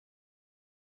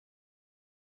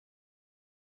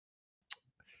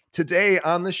Today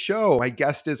on the show, my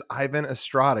guest is Ivan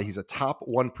Estrada. He's a top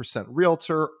 1%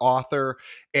 realtor, author,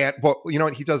 and well, you know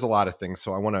what? He does a lot of things.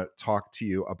 So I want to talk to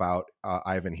you about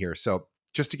Ivan here. So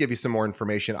just to give you some more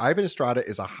information, Ivan Estrada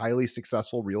is a highly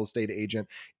successful real estate agent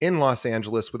in Los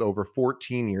Angeles with over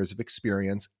 14 years of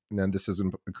experience. And then this is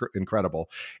incredible,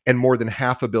 and more than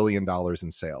 $500 million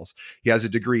in sales. He has a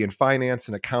degree in finance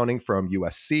and accounting from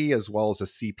USC, as well as a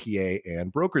CPA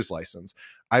and broker's license.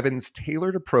 Ivan's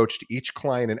tailored approach to each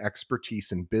client and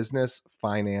expertise in business,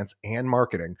 finance, and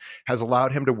marketing has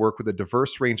allowed him to work with a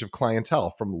diverse range of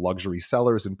clientele, from luxury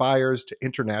sellers and buyers to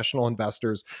international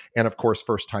investors and, of course,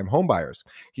 first-time homebuyers.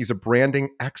 He's a branding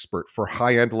expert for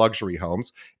high-end luxury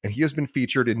homes, and he has been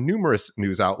featured in numerous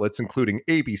news outlets, including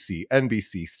ABC,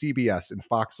 NBC, CBS, and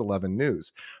Fox 11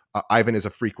 News. Ivan is a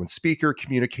frequent speaker,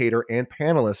 communicator, and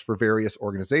panelist for various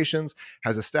organizations,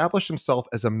 has established himself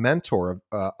as a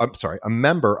a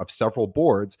member of several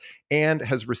boards, and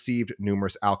has received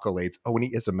numerous accolades. Oh, and he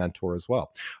is a mentor as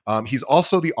well. He's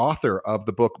also the author of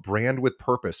the book Brand with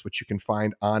Purpose, which you can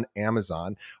find on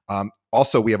Amazon.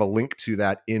 Also, we have a link to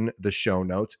that in the show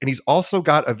notes. And he's also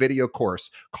got a video course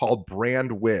called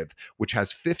Brand With, which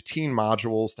has 15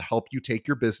 modules to help you take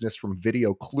your business from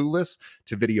video clueless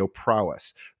to video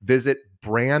prowess. Visit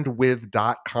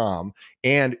brandwith.com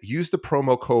and use the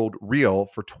promo code REAL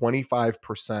for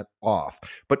 25% off.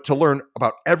 But to learn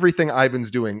about everything Ivan's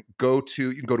doing, you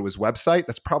can go to his website.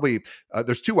 That's probably,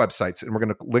 there's two websites, and we're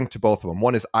going to link to both of them.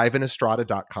 One is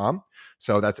ivanestrada.com.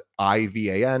 So that's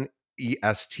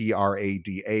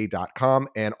IvanEstrada.com,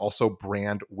 and also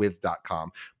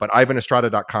brandwith.com. But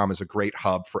ivanestrada.com is a great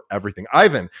hub for everything.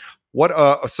 Ivan,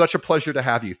 such a pleasure to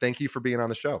have you. Thank you for being on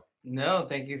the show. No,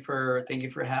 thank you for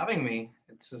having me.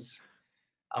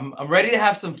 I'm ready to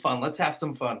have some fun. Let's have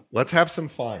some fun. Let's have some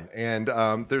fun. And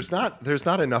there's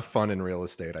not enough fun in real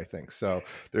estate, I think. So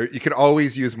you can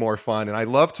always use more fun. And I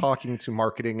love talking to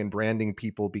marketing and branding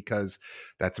people because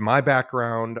that's my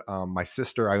background. My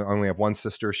sister, I only have one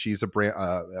sister. She's a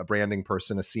branding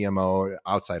person, a CMO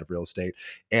outside of real estate.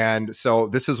 And so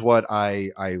this is what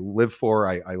I live for.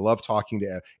 I love talking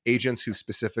to agents who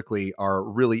specifically are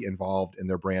really involved in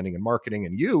their branding and marketing.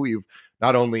 And you've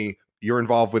not only you're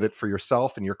involved with it for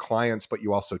yourself and your clients, but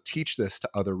you also teach this to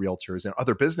other realtors and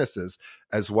other businesses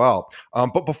as well.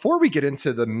 But before we get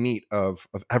into the meat of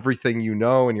everything you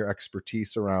know and your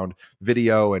expertise around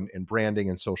video and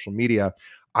branding and social media,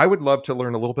 I would love to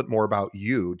learn a little bit more about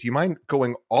you. Do you mind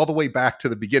going all the way back to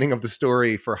the beginning of the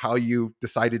story for how you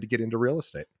decided to get into real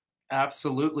estate?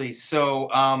 Absolutely. So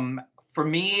for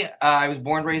me, I was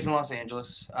born and raised in Los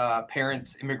Angeles.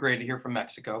 Parents immigrated here from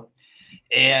Mexico.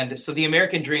 And so the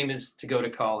American dream is to go to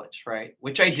college, right?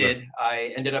 Which I did.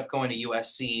 I ended up going to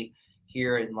USC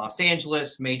here in Los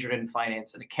Angeles, majored in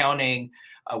finance and accounting,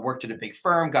 worked at a big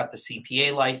firm, got the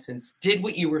CPA license, did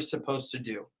what you were supposed to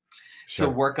do to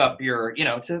work up your,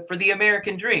 for the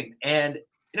American dream. And,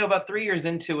 about 3 years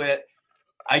into it,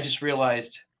 I just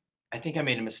realized, I think I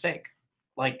made a mistake.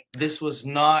 Like, this was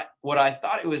not what I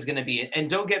thought it was going to be. And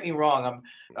don't get me wrong,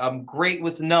 I'm great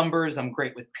with numbers, I'm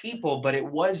great with people, but it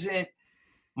wasn't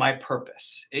my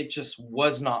purpose. It just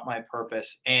was not my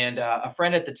purpose. And a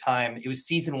friend at the time, it was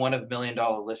season 1 of $1 Million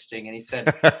Listing, and he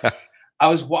said, I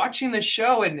was watching the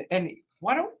show, and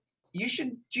why don't you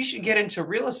should get into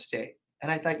real estate.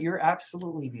 And I thought, you're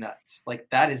absolutely nuts. Like,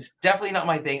 that is definitely not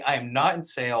my thing. I am not in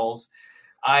sales.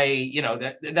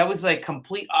 That was like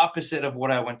complete opposite of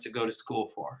what I went to go to school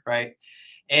for, right?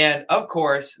 And of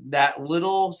course,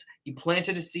 he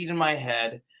planted a seed in my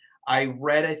head. I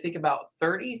read, I think, about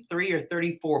 33 or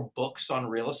 34 books on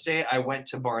real estate. I went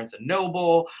to Barnes &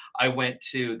 Noble. I went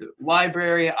to the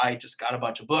library. I just got a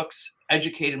bunch of books,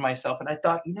 educated myself. And I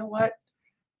thought, you know what?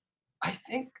 I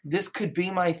think this could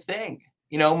be my thing.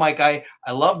 Mike, I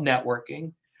love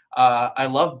networking. I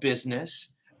love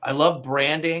business. I love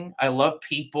branding. I love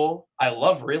people. I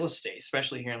love real estate,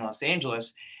 especially here in Los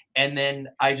Angeles. And then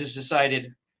I just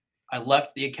decided I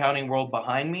left the accounting world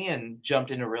behind me and jumped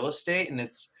into real estate. And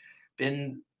it's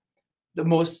been the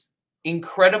most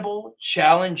incredible,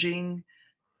 challenging,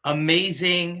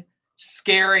 amazing,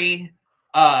 scary,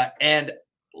 and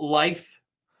life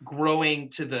growing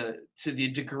to the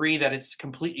degree that it's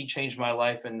completely changed my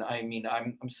life. And I mean,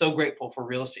 I'm so grateful for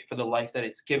real estate, for the life that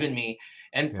it's given me,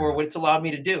 and for what it's allowed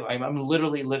me to do. I'm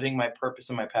literally living my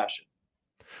purpose and my passion.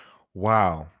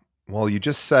 Wow. Well, you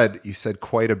said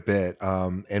quite a bit.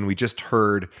 And we just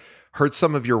heard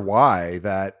some of your why.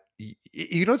 That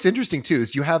what's interesting too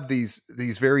is you have these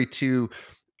very two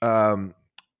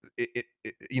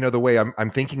the way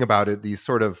I'm thinking about it, these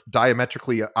sort of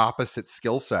diametrically opposite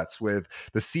skill sets, with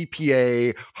the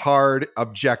CPA, hard,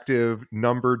 objective,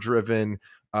 number driven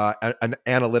an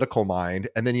analytical mind,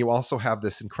 and then you also have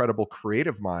this incredible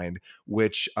creative mind,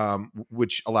 which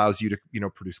allows you to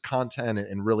produce content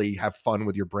and really have fun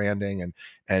with your branding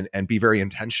and be very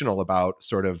intentional about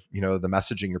sort of the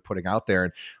messaging you're putting out there.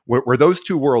 And where those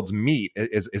two worlds meet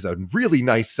is a really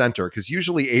nice center, because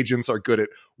usually agents are good at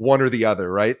one or the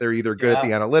other, right? They're either good at the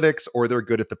Yeah. analytics or they're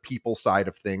good at the people side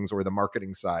of things or the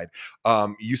marketing side.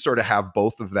 You sort of have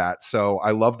both of that. So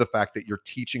I love the fact that you're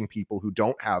teaching people who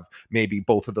don't have maybe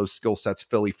both of those skill sets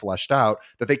fully fleshed out,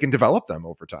 that they can develop them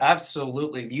over time.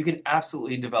 Absolutely. You can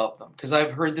absolutely develop them, because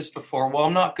I've heard this before. Well,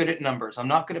 I'm not good at numbers. I'm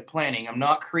not good at planning. I'm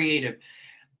not creative.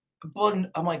 But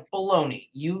I'm like, baloney.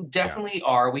 You Yeah. definitely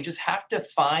are. We just have to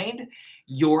find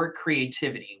your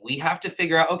creativity. We have to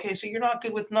figure out, okay, so you're not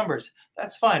good with numbers.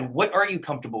 That's fine. What are you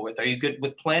comfortable with? Are you good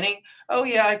with planning? Oh,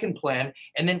 yeah, I can plan.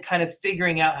 And then kind of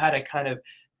figuring out how to kind of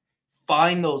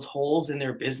find those holes in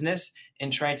their business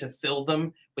and trying to fill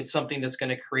them with something that's going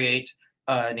to create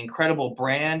an incredible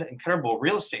brand, incredible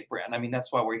real estate brand. I mean,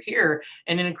 that's why we're here,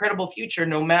 and an incredible future.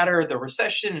 No matter the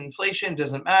recession, inflation,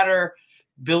 doesn't matter.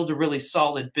 Build a really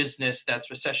solid business that's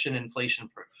recession, inflation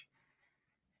proof.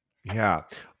 Yeah.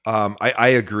 I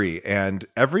agree. And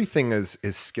everything is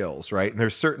skills, right? And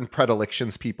there's certain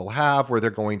predilections people have where they're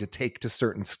going to take to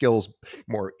certain skills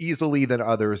more easily than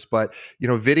others. But,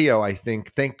 video, I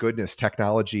think, thank goodness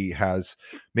technology has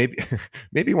maybe,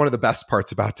 maybe one of the best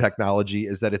parts about technology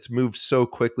is that it's moved so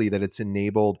quickly that it's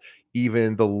enabled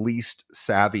even the least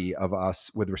savvy of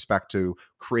us with respect to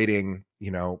creating,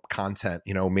 content.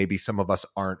 Maybe some of us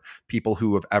aren't people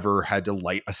who have ever had to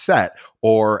light a set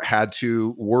or had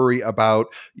to worry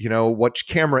about, which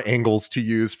camera angles to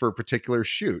use for a particular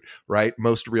shoot, right?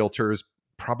 Most realtors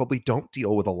probably don't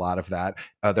deal with a lot of that.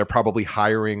 They're probably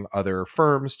hiring other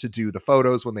firms to do the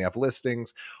photos when they have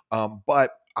listings.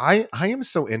 But I am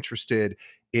so interested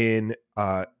in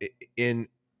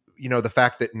the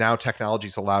fact that now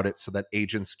technology's allowed it so that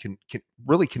agents can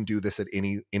do this at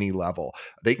any level.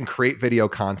 They can create video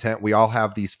content. We all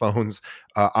have these phones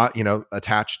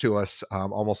attached to us,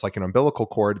 almost like an umbilical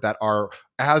cord, that are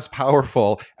as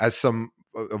powerful as some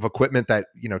of equipment that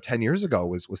 10 years ago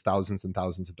was thousands and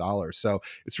thousands of dollars. So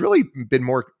it's probably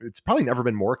never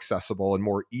been more accessible and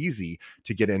more easy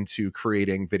to get into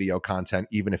creating video content,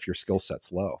 even if your skill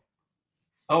set's low.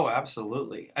 Oh,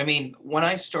 absolutely. I mean, when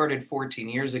I started 14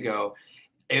 years ago,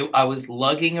 I was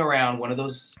lugging around one of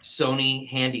those Sony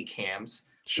handy cams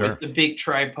with Sure. the big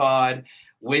tripod,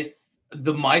 with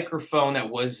the microphone that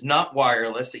was not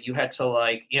wireless, that you had to,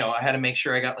 like, I had to make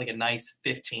sure I got like a nice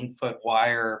 15-foot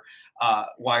wire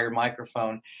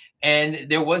microphone. And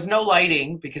there was no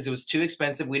lighting because it was too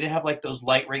expensive. We didn't have like those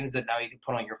light rings that now you can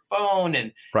put on your phone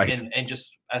and Right. and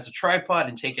just as a tripod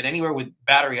and take it anywhere with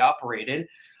battery operated.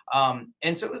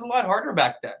 And so it was a lot harder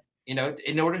back then.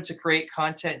 In order to create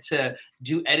content, to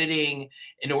do editing,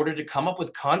 in order to come up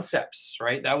with concepts,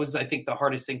 right? That was, I think, the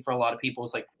hardest thing for a lot of people,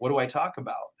 is like, what do I talk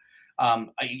about?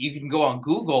 You can go on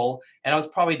Google, and I was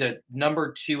probably the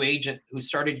number two agent who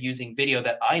started using video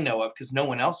that I know of, because no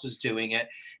one else was doing it.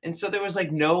 And so there was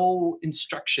like no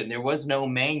instruction, there was no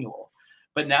manual.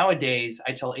 But nowadays,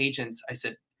 I tell agents, I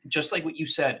said, just like what you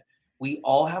said, we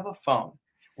all have a phone.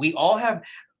 We all have,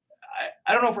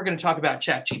 I don't know if we're going to talk about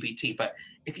Chat GPT, but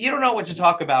if you don't know what to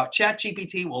talk about, Chat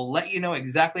GPT will let you know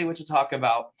exactly what to talk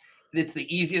about. It's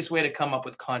the easiest way to come up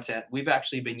with content. We've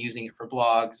actually been using it for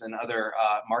blogs and other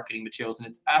marketing materials, and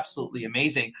it's absolutely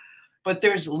amazing. But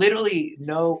there's literally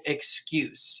no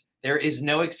excuse. There is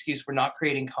no excuse for not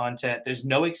creating content. There's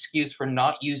no excuse for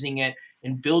not using it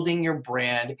in building your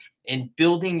brand and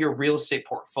building your real estate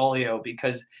portfolio,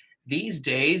 because these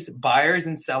days, buyers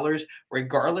and sellers,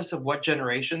 regardless of what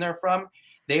generation they're from,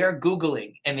 they are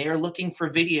Googling and they are looking for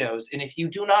videos. And if you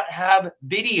do not have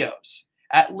videos,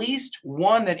 at least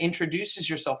one that introduces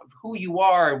yourself of who you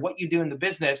are and what you do in the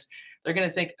business, they're going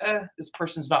to think, this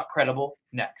person's not credible.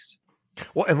 Next.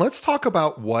 Well, and let's talk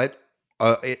about what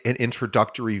an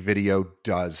introductory video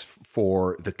does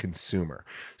for the consumer.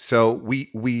 So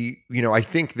I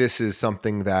think this is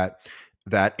something that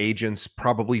agents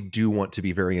probably do want to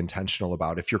be very intentional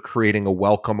about. If you're creating a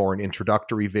welcome or an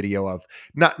introductory video of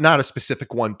not a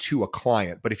specific one to a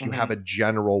client, but if you have Mhm. a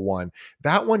general one,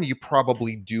 that one you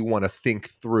probably do want to think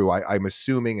through. I'm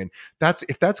assuming, and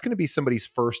if that's going to be somebody's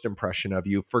first impression of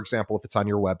you. For example, if it's on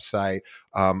your website,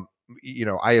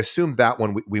 I assume that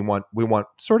one we want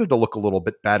sort of to look a little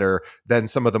bit better than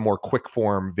some of the more quick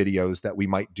form videos that we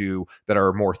might do that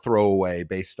are more throwaway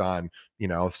based on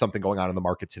something going on in the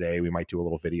market today. We might do a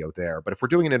little video there. But if we're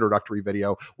doing an introductory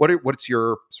video, what's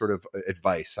your sort of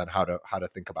advice on how to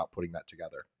think about putting that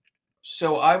together?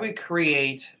 So I would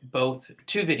create both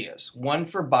two videos, one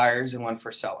for buyers and one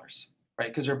for sellers, right?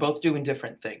 Because they're both doing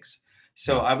different things.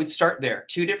 So Yeah. I would start there,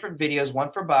 two different videos,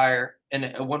 one for buyer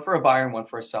and one for a buyer and one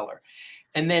for a seller.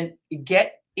 And then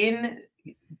get into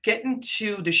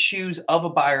the shoes of a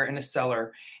buyer and a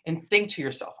seller and think to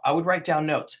yourself. I would write down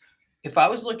notes. If I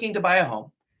was looking to buy a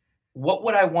home, what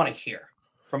would I want to hear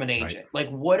from an Right. agent? Like,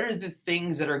 what are the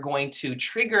things that are going to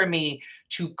trigger me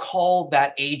to call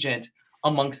that agent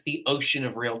amongst the ocean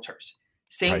of realtors?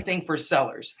 Same Right. thing for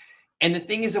sellers. And the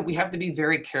thing is that we have to be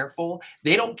very careful.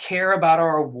 They don't care about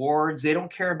our awards, they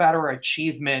don't care about our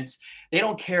achievements, they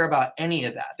don't care about any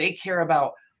of that. They care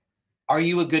about, are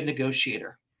you a good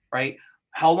negotiator, right?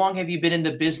 How long have you been in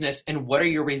the business and what are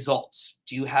your results?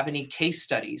 Do you have any case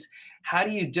studies? How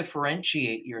do you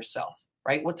differentiate yourself,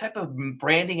 right? What type of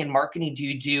branding and marketing do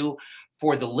you do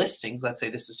for the listings? Let's say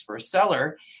this is for a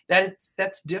seller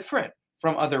that's different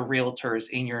from other realtors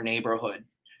in your neighborhood.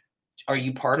 Are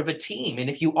you part of a team? And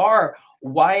if you are,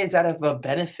 why is that of a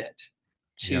benefit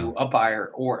Yeah. to a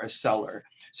buyer or a seller?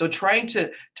 So trying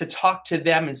to talk to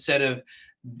them instead of,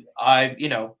 I've,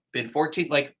 been 14,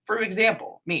 like for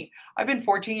example, me, I've been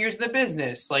 14 years in the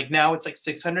business. Like now it's like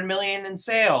 600 million in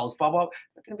sales, blah, blah.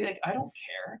 They're going to be like, I don't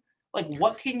care. Like,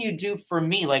 what can you do for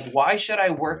me? Like, why should I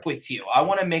Right. work with you? I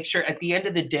want to make sure at the end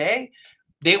of the day,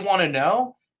 they want to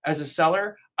know as a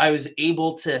seller, I was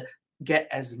able to get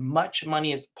as much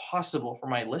money as possible for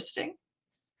my listing.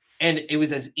 And it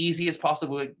was as easy as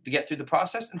possible to get through the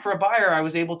process. And for a buyer, I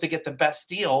was able to get the best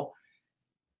deal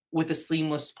with a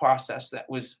seamless process that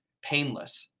was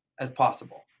painless as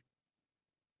possible.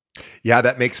 Yeah,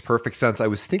 that makes perfect sense. I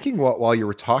was thinking while you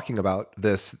were talking about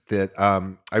this that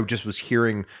I just was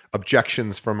hearing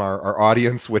objections from our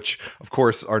audience, which of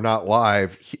course are not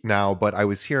live now, but I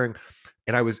was hearing,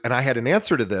 and I had an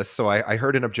answer to this. So I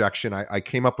heard an objection. I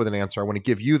came up with an answer. I want to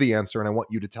give you the answer, and I want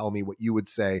you to tell me what you would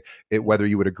say, whether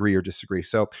you would agree or disagree.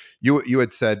 So you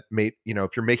had said, mate,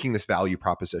 if you're making this value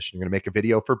proposition, you're going to make a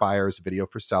video for buyers, a video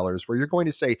for sellers, where you're going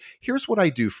to say, here's what I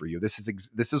do for you. This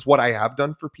is what I have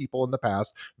done for people in the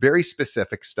past. Very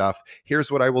specific stuff.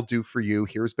 Here's what I will do for you.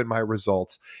 Here's been my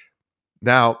results.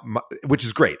 Now, which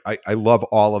is great. I love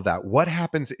all of that. What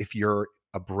happens if you're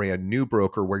a brand new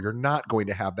broker where you're not going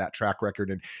to have that track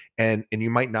record, and you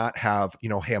might not have,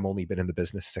 hey, I'm only been in the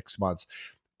business 6 months.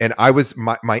 And I was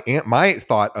my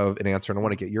thought of an answer, and I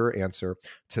want to get your answer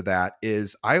to that,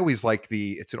 is I always like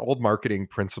it's an old marketing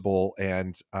principle,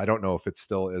 and I don't know if it's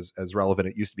still as relevant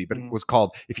it used to be, but it Mhm, was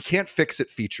called, if you can't fix it,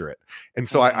 feature it. And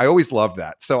so I mhm, always loved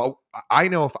that. So I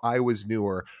know if I was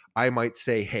newer, I might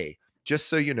say, hey, just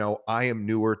so you know, I am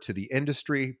newer to the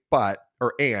industry,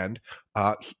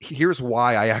 here's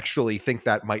why I actually think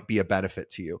that might be a benefit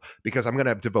to you, because I'm going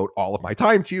to devote all of my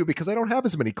time to you because I don't have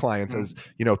as many clients as,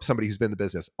 mhm. somebody who's been in the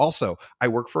business. Also, I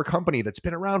work for a company that's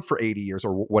been around for 80 years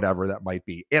or whatever that might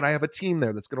be. And I have a team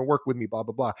there that's going to work with me, blah,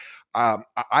 blah, blah.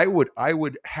 I would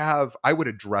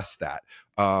address that.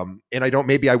 And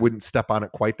maybe I wouldn't step on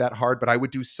it quite that hard, but I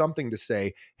would do something to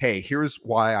say, hey, here's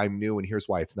why I'm new and here's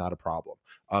why it's not a problem.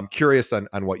 I'm curious on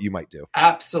what you might do.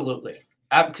 Absolutely.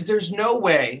 Because there's no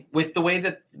way, with the way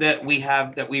that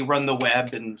we run the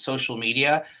web and social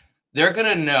media, they're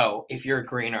gonna know if you're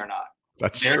green or not.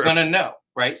 That's They're true. gonna know,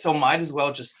 right? So might as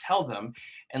well just tell them.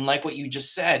 And like what you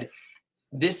just said,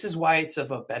 this is why it's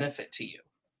of a benefit to you.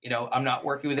 I'm not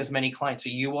working with as many clients, so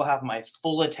you will have my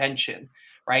full attention,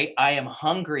 right? I am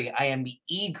hungry. I am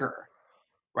eager,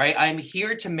 right? I'm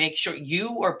here to make sure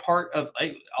you are part of.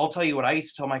 I'll tell you what I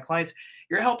used to tell my clients: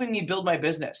 you're helping me build my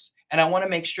business, and I want to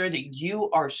make sure that you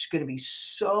are going to be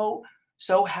so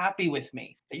happy with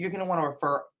me that you're going to want to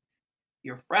refer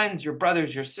your friends, your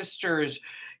brothers, your sisters,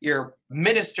 your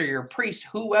minister, your priest,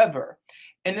 whoever.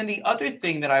 And then the other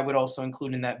thing that I would also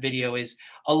include in that video is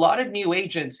a lot of new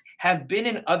agents have been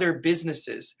in other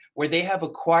businesses where they have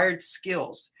acquired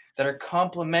skills that are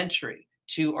complementary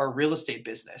to our real estate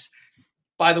business.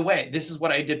 By the way, this is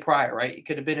what I did prior, right? You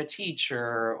could have been a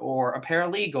teacher or a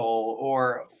paralegal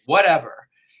or whatever.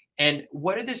 And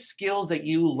what are the skills that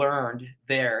you learned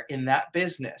there in that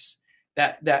business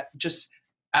that just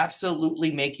absolutely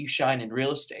make you shine in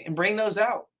real estate, and bring those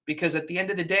out? Because at the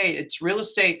end of the day, it's real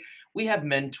estate. We have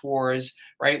mentors,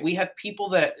 right? We have people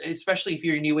that, especially if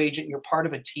you're a new agent, you're part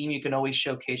of a team, you can always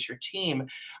showcase your team.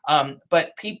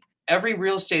 But people, every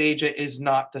real estate agent is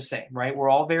not the same, right? We're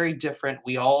all very different.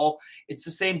 It's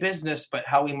the same business, but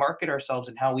how we market ourselves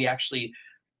and how we actually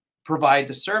provide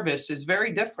the service is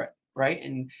very different, right?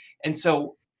 And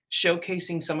so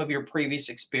showcasing some of your previous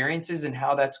experiences and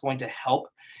how that's going to help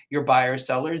your buyer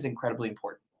seller is incredibly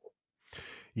important.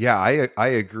 Yeah, I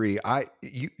agree.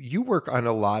 You work on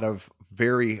a lot of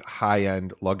very high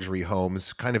end luxury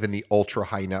homes, kind of in the ultra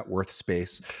high net worth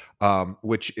space,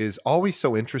 which is always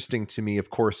so interesting to me, of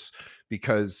course,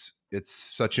 because it's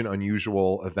such an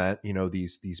unusual event. You know,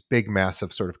 these big,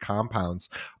 massive sort of compounds.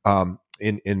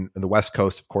 In the West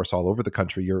Coast, of course, all over the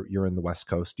country. You're in the West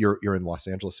Coast. You're in Los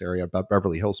Angeles area, but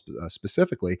Beverly Hills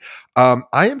specifically. I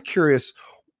am curious,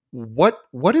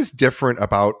 what is different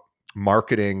about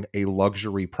marketing a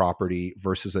luxury property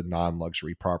versus a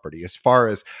non-luxury property, as far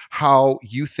as how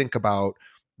you think about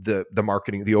the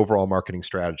marketing, the overall marketing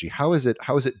strategy? How is it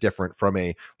different from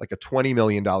a like a $20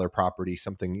 million property,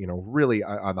 something, you know, really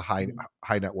on the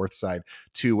high net worth side,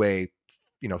 to a,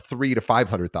 you know, $300,000 to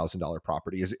 $500,000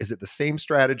 property? Is it the same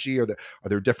strategy, or are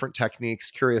there different techniques?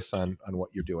 Curious on what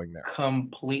you're doing there.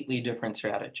 Completely different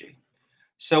strategy.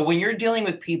 So when you're dealing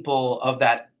with people of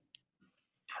that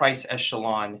price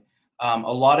echelon,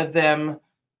 a lot of them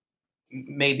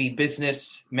may be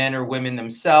businessmen or women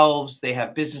themselves. They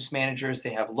have business managers,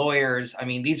 they have lawyers. I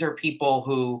mean, these are people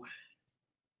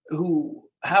who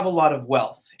have a lot of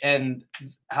wealth, and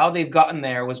how they've gotten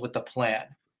there was with a plan.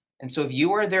 And so if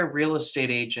you are their real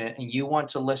estate agent and you want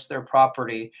to list their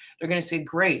property, they're going to say,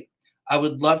 "Great, I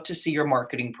would love to see your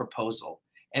marketing proposal."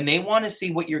 And they want to see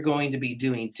what you're going to be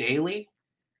doing daily,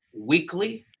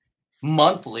 weekly,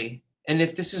 monthly. And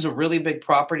if this is a really big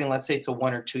property, and let's say it's a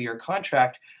 1 or 2 year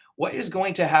contract, what is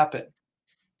going to happen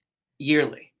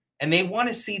yearly? And they want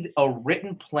to see a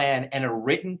written plan and a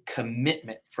written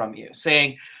commitment from you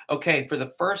saying, okay, for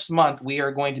the first month, we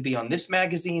are going to be on this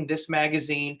magazine, this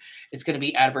magazine. It's going to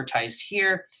be advertised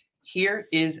here.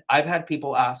 I've had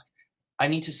people ask, I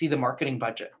need to see the marketing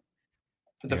budget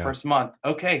for the Yeah, first month.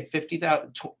 Okay,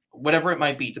 50,000, whatever it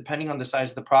might be, depending on the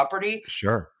size of the property.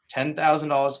 sure. $10,000,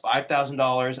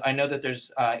 $5,000. I know that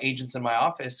there's agents in my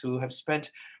office who have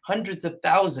spent hundreds of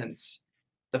thousands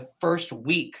the first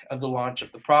week of the launch of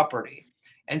the property.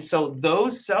 And so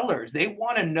those sellers, they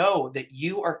want to know that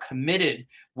you are committed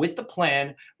with the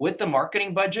plan, with the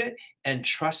marketing budget, and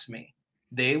trust me,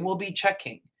 they will be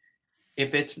checking.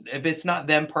 If it's not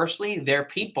them personally, their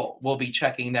people will be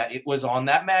checking that it was on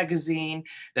that magazine,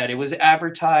 that it was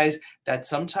advertised, that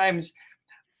sometimes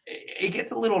it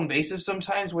gets a little invasive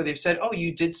sometimes where they've said, "Oh,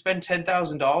 you did spend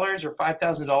 $10,000 or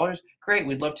 $5,000. Great,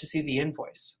 we'd love to see the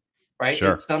invoice." Right? It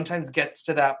Sure. sometimes gets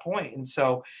to that point, and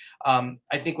so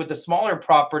I think with the smaller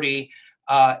property,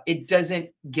 it doesn't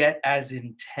get as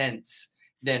intense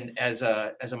than as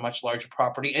a much larger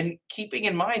property. And keeping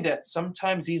in mind that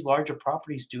sometimes these larger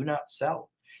properties do not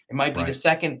sell. It might be the Right.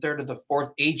 second, third, or the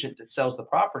fourth agent that sells the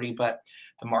property, but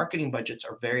the marketing budgets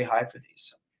are very high for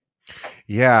these.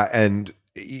 Yeah, and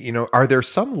you know, are there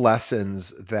some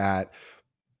lessons that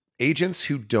agents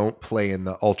who don't play in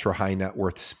the ultra high net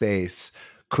worth space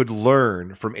could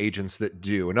learn from agents that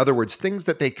do? In other words, things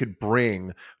that they could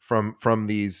bring from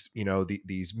these, you know,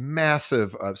 these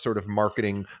massive sort of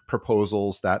marketing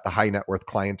proposals that the high net worth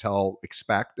clientele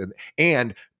expect,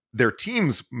 and their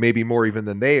teams maybe more even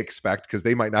than they expect, because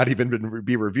they might not even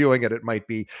be reviewing it. It might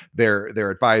be their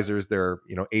advisors, their,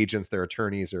 you know, agents, their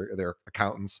attorneys, or their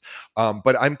accountants.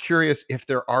 But I'm curious if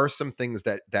there are some things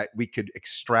that we could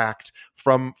extract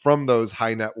from those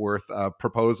high net worth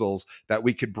proposals that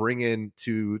we could bring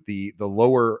into the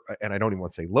lower, and I don't even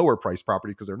want to say lower price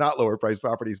properties, because they're not lower price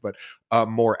properties, but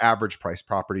more average price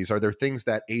properties. Are there things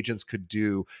that agents could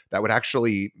do that would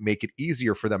actually make it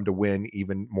easier for them to win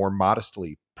even more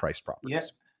modestly priced Yeah,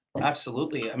 properties?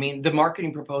 absolutely. I mean, the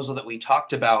marketing proposal that we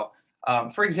talked about,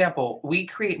 for example, we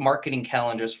create marketing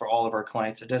calendars for all of our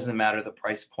clients. It doesn't matter the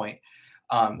price point,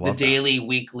 the Love that. daily,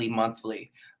 weekly,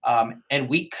 monthly, and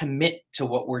we commit to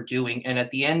what we're doing. And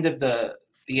at the end of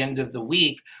the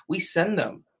week, we send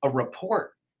them a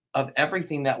report of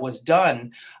everything that was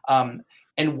done.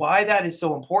 And why that is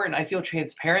so important, I feel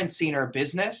transparency in our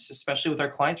business, especially with our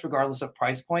clients, regardless of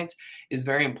price points, is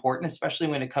very important, especially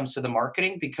when it comes to the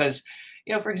marketing. Because,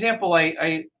 for example,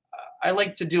 I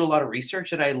like to do a lot of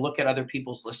research, and I look at other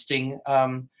people's listing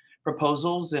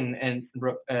proposals and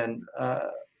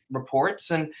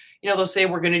reports, and they'll say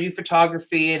we're going to do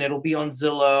photography and it'll be on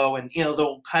Zillow, and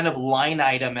they'll kind of line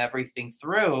item everything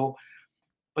through,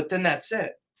 but then that's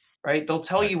it, right? They'll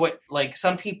tell Right. you what, like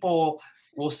some people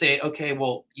will say, okay,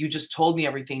 well, you just told me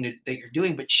everything that you're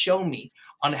doing, but show me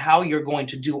on how you're going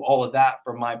to do all of that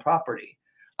for my property.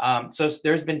 So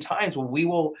there's been times when we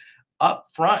will up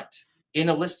front in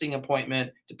a listing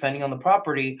appointment, depending on the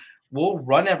property, we'll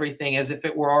run everything as if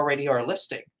it were already our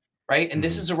listing. Right. And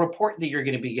this Mhm. is a report that you're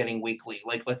going to be getting weekly.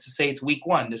 Like, let's just say it's week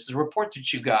one. This is a report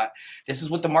that you got. This is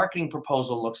what the marketing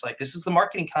proposal looks like. This is the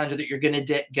marketing calendar that you're going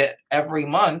to get every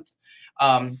month.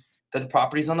 Um, that the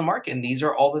property's on the market. And these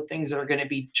are all the things that are going to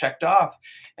be checked off.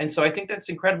 And so I think that's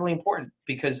incredibly important,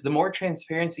 because the more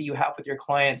transparency you have with your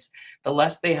clients, the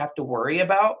less they have to worry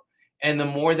about, and the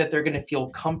more that they're going to feel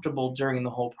comfortable during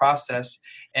the whole process.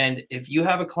 And if you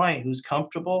have a client who's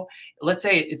comfortable, let's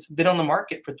say it's been on the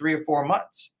market for 3 or 4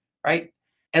 months, right?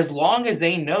 As long as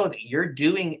they know that you're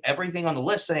doing everything on the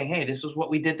list, saying, hey, this is what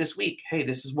we did this week. Hey,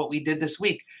 this is what we did this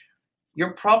week.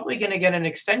 You're probably going to get an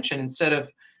extension instead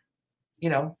of,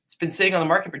 it's been sitting on the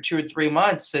market for 2 or 3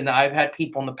 months. And I've had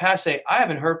people in the past say, I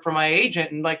haven't heard from my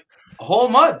agent in like a whole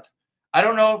month. I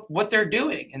don't know what they're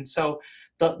doing. And so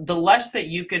the less that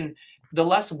you can, the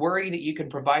less worry that you can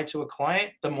provide to a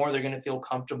client, the more they're going to feel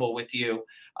comfortable with you.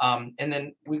 And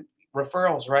then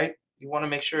referrals, right? You want to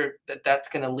make sure that that's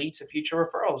going to lead to future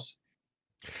referrals.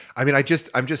 I mean,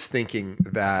 I'm just thinking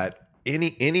that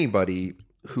anybody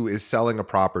who is selling a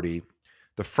property,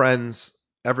 the friends,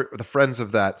 the friends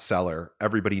of that seller,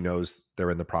 everybody knows they're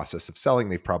in the process of selling.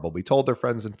 They've probably told their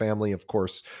friends and family, of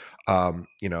course.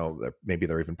 Maybe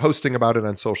they're even posting about it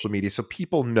on social media, so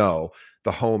people know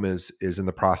the home is in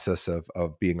the process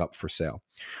of being up for sale.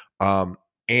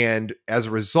 And as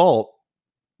a result,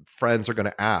 friends are going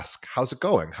to ask, how's it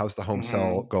going? How's the home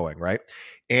sale going? Right.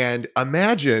 And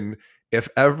imagine if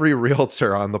every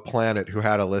realtor on the planet who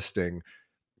had a listing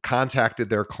contacted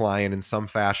their client in some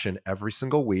fashion every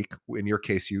single week. In your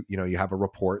case, you have a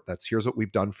report that's, here's what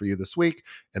we've done for you this week,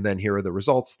 and then here are the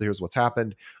results. Here's what's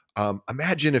happened.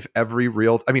 Imagine if every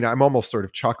I'm almost sort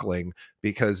of chuckling,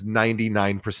 because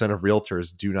 99% of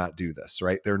realtors do not do this,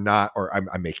 right? They're not, or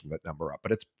I'm making that number up,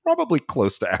 but it's probably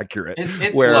close to accurate.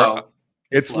 It's low.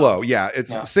 It's low. Yeah.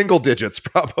 It's single digits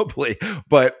probably,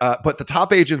 but the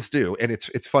top agents do. And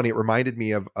it's funny. It reminded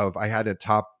me of I had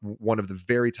one of the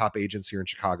very top agents here in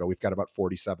Chicago. We've got about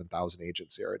 47,000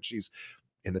 agents here, and she's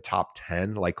in the top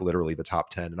 10, like literally the top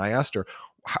 10. And I asked her,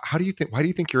 why do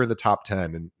you think you're in the top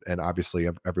 10? And obviously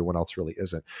everyone else really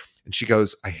isn't. And she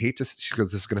goes, she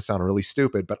goes, this is going to sound really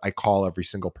stupid, but I call every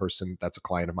single person that's a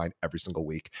client of mine every single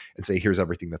week and say, here's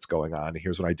everything that's going on.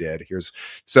 Here's what I did.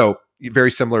 So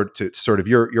very similar to sort of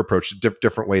your approach,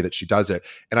 different way that she does it.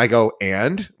 And I go,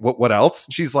 and what else?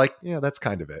 She's like, yeah, that's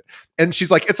kind of it. And she's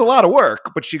like, it's a lot of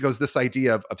work, but she goes, this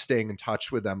idea of staying in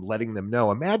touch with them, letting them know.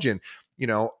 Imagine,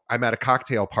 I'm at a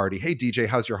cocktail party. Hey, DJ,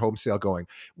 how's your home sale going?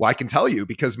 Well, I can tell you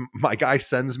because my guy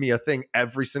sends me a thing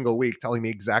every single week telling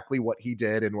me exactly what he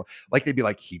did. And like, they'd be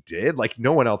like, he did? Like,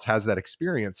 no one else has that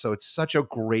experience. So it's such a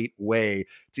great way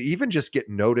to even just get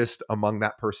noticed among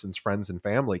that person's friends and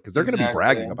family, because they're going to be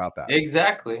bragging about that.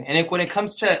 Exactly. And when it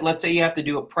comes to, let's say you have to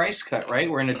do a price cut,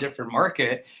 right? We're in a different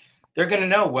market. They're going to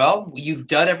know, well, you've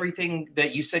done everything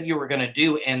that you said you were going to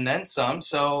do and then some.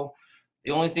 So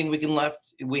the only thing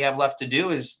we have left to do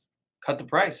is cut the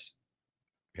price.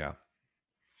 Yeah.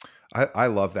 I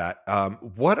love that.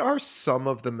 What are some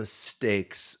of the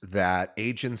mistakes that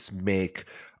agents make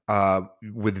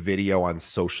with video on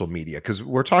social media? Because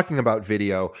we're talking about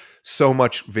video, so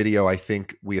much video. I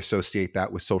think we associate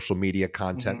that with social media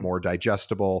content, more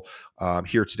digestible,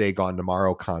 here today, gone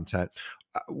tomorrow content.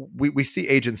 We see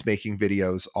agents making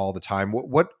videos all the time.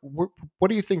 What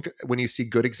do you think when you see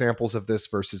good examples of this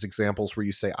versus examples where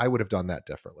you say, I would have done that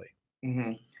differently?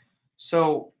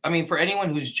 So, I mean, for anyone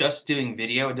who's just doing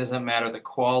video, it doesn't matter the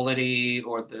quality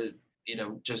or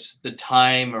just the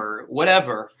time or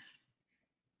whatever.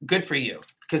 Good for you,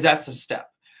 because that's a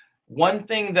step. One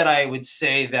thing that I would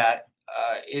say that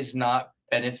is not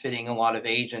benefiting a lot of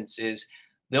agents is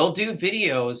they'll do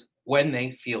videos when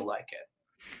they feel like it.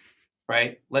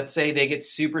 Right? Let's say they get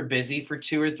super busy for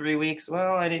 2 or 3 weeks.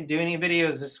 Well, I didn't do any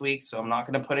videos this week, so I'm not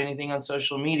going to put anything on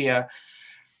social media.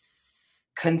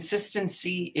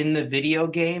 Consistency in the video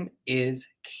game is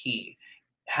key.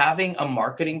 Having a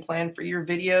marketing plan for your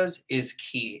videos is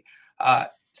key.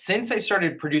 Since I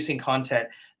started producing content,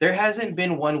 there hasn't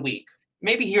been 1 week,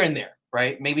 maybe here and there,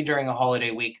 right? Maybe during a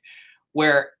holiday week,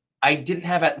 where I didn't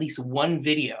have at least one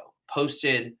video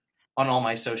posted on all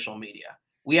my social media.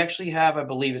 We actually have, I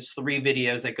believe it's 3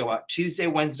 videos that go out Tuesday,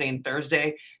 Wednesday, and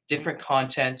Thursday, different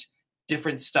content,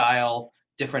 different style,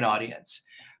 different audience.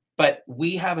 But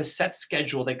we have a set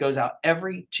schedule that goes out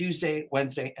every Tuesday,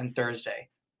 Wednesday, and Thursday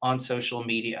on social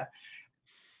media.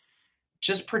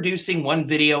 Just producing one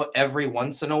video every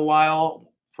once in a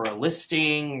while for a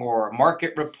listing or a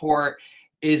market report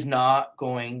is not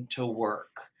going to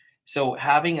work. So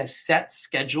having a set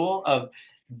schedule of,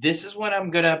 this is when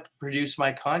I'm going to produce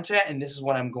my content and this is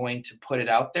when I'm going to put it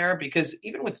out there. Because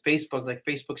even with Facebook, like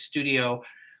Facebook Studio,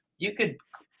 you could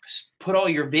put all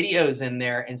your videos in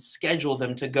there and schedule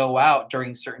them to go out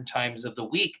during certain times of the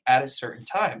week at a certain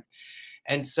time.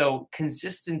 And so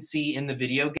consistency in the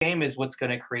video game is what's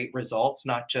going to create results,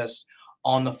 not just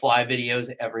on the fly videos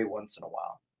every once in a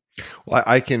while. Well,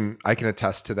 I can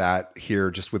attest to that here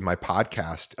just with my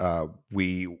podcast.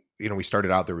 We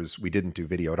started out, we didn't do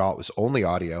video at all. It was only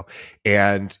audio,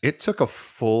 and it took a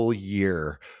full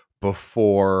year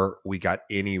before we got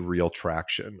any real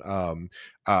traction.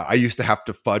 I used to have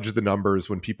to fudge the numbers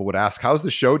when people would ask, "How's the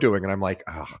show doing?" And I'm like,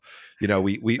 "Oh,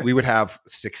 we would have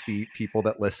 60 people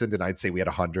that listened, and I'd say we had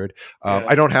 100." Yeah.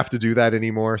 I don't have to do that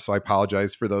anymore, so I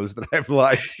apologize for those that I've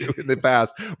lied to in the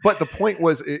past. But the point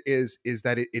is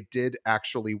that it did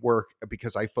actually work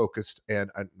because I focused,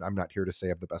 and I'm not here to say I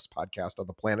have the best podcast on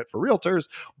the planet for realtors,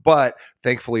 but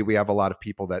thankfully we have a lot of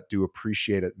people that do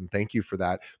appreciate it, and thank you for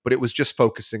that. But it was just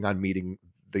focusing on meeting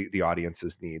the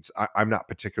audience's needs. I'm not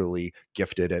particularly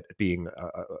gifted at being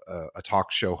a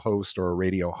talk show host or a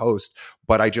radio host,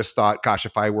 but I just thought, gosh,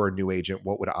 if I were a new agent,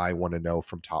 what would I want to know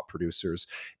from top producers?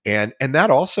 And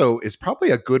that also is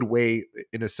probably a good way,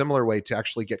 in a similar way, to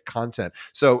actually get content.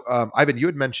 So Ivan, you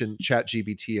had mentioned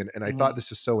ChatGPT, and I thought this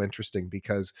was so interesting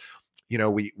because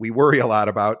we worry a lot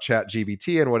about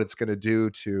ChatGPT and what it's going to do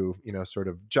to, sort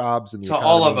of jobs and the To economy.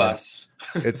 all of us.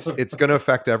 It's going to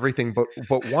affect everything.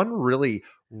 But one really,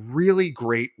 really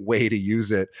great way to use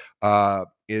it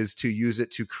is to use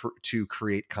it to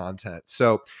create content.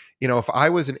 So, if I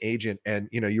was an agent and,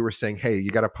 you were saying, hey,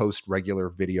 you got to post regular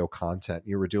video content,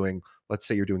 let's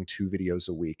say you're doing 2 videos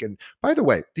a week. And by the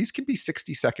way, these can be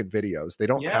 60-second videos. They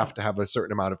don't have to have a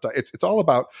certain amount of time. It's all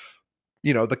about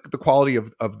the quality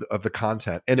of the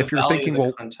content. And if you're thinking,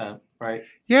 well, content, right?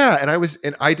 Yeah.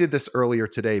 And I did this earlier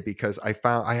today because I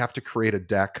found I have to create a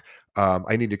deck.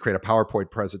 I need to create a PowerPoint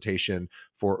presentation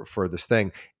for this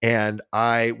thing. And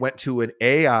I went to an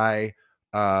AI,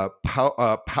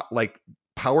 PowerPoint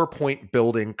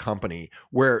building company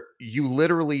where you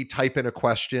literally type in a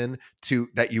question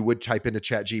that you would type into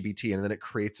ChatGPT, and then it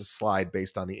creates a slide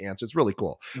based on the answer. It's really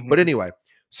cool. But anyway,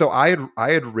 so I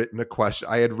had written a question.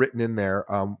 I had written in there,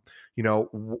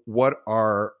 what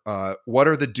are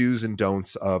the do's and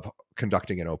don'ts of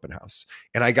conducting an open house?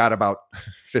 And I got about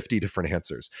 50 different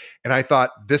answers. And I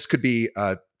thought this could be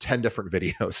 10 different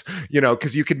videos,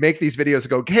 because you could make these videos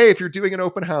and go, hey, if you're doing an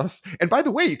open house, and by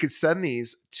the way, you could send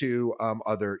these to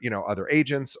other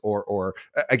agents, or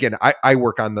again, I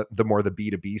work on the more the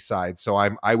B2B side. So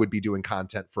I would be doing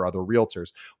content for other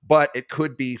realtors, but it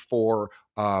could be for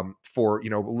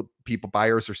people,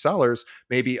 buyers or sellers,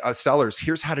 maybe sellers,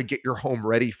 here's how to get your home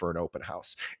ready for an open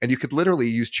house. And you could literally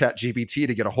use ChatGPT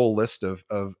to get a whole list of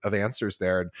answers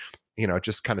there. And, it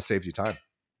just kind of saves you time.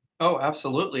 Oh,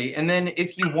 absolutely. And then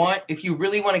if you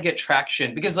really want to get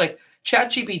traction, because like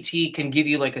ChatGPT can give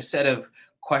you like a set of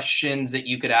questions that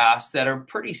you could ask that are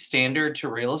pretty standard to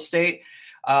real estate.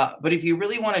 But if you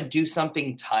really want to do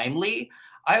something timely,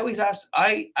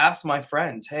 I ask my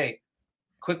friends, hey,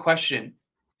 quick question.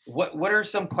 What are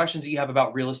some questions that you have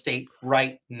about real estate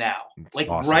right now? It's Like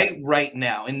awesome. right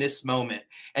now in this moment.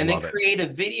 And then Love it. create a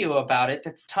video about it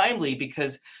that's timely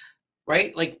because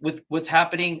right? Like with what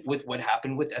happened with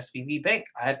SVB Bank.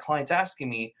 I had clients asking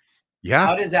me, Yeah.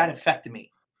 how does that affect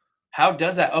me? How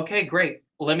does that? Okay, great.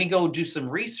 Let me go do some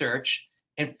research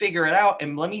and figure it out.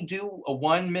 And let me do a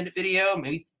 1-minute video,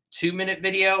 maybe 2-minute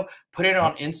video, put it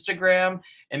on Instagram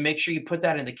and make sure you put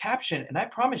that in the caption. And I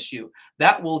promise you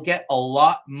that will get a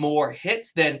lot more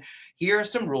hits than here are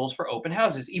some rules for open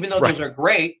houses. Even though Right. those are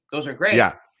great,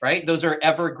 Yeah. right? Those are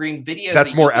evergreen videos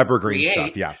That's that you more can evergreen stuff.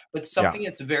 create, Yeah. but Yeah. something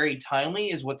that's very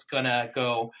timely is what's gonna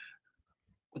go,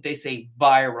 what they say,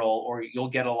 viral, or you'll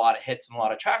get a lot of hits and a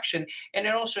lot of traction. And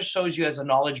it also shows you as a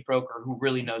knowledge broker who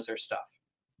really knows their stuff.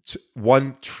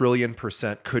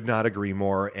 1,000,000,000,000% could not agree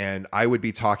more. And I would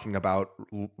be talking about,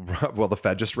 well, the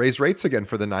Fed just raised rates again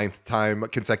for the 9th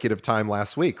consecutive time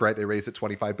last week, right? They raised it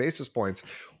 25 basis points.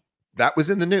 That was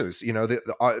in the news.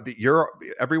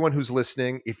 Everyone who's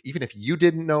listening, even if you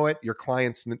didn't know it, your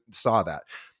clients saw that.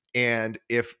 And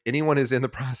if anyone is in the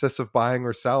process of buying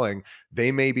or selling,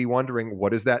 they may be wondering,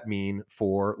 what does that mean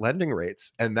for lending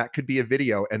rates? And that could be a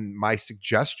video. And my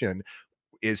suggestion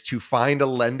is to find a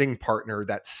lending partner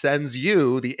that sends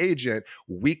you, the agent,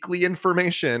 weekly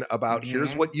information about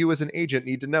here's what you as an agent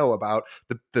need to know about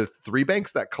the 3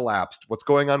 banks that collapsed, what's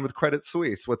going on with Credit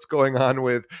Suisse, what's going on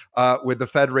with the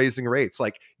Fed raising rates.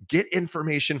 Like, get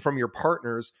information from your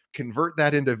partners, convert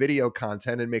that into video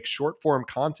content, and make short form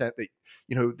content that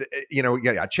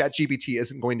ChatGPT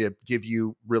isn't going to give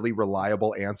you really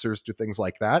reliable answers to things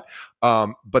like that.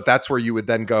 But that's where you would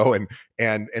then go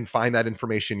and find that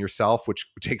information yourself, which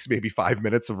takes maybe 5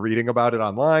 minutes of reading about it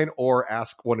online, or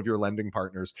ask one of your lending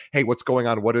partners, hey, what's going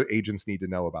on? What do agents need to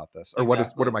know about this? Or what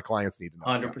do my clients need to know?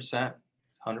 100%.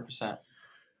 100%.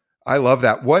 I love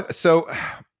that. What so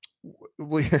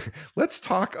we, let's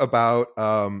talk about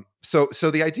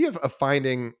so the idea of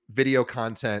finding video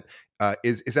content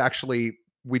is actually,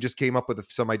 we just came up with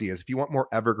some ideas. If you want more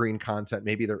evergreen content,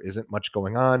 maybe there isn't much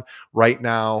going on right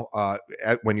now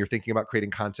when you're thinking about creating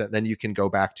content, then you can go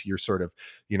back to your sort of,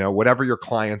 whatever your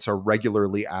clients are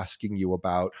regularly asking you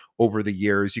about over the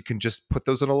years. You can just put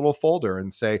those in a little folder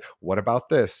and say, what about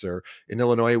this? Or in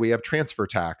Illinois, we have transfer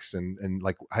tax, and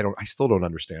like, I still don't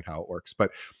understand how it works,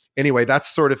 but anyway, that's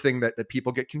sort of thing that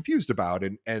people get confused about.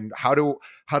 And how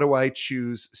do I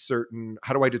choose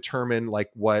how do I determine like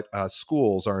what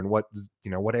schools are in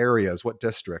what areas, what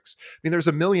districts? I mean, there's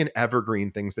a million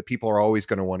evergreen things that people are always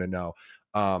going to want to know.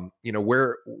 How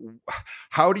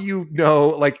do you know,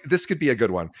 like, this could be a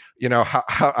good one,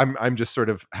 how I'm just sort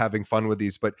of having fun with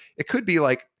these, but it could be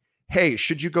like, hey,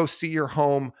 should you go see your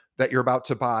home that you're about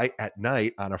to buy at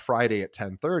night on a Friday at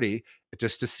 10:30,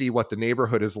 just to see what the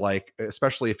neighborhood is like,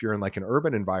 especially if you're in like an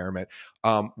urban environment?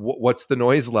 What's the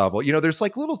noise level? There's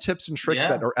like little tips and tricks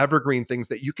that Yeah. are evergreen things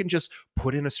that you can just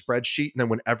put in a spreadsheet. And then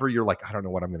whenever you're like, I don't know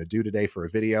what I'm going to do today for a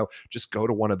video, just go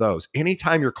to one of those.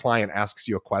 Anytime your client asks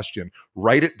you a question,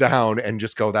 write it down and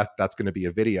just go, that's going to be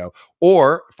a video.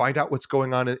 Or find out what's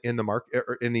going on in the market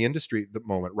or in the industry at the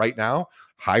moment. Right now,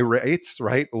 high rates,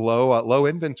 right? Low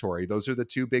inventory. Those are the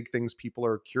two big things people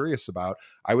are curious about.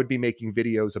 I would be making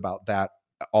videos about that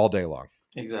all day long.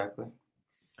 Exactly.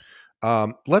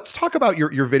 Let's talk about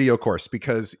your video course,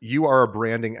 because you are a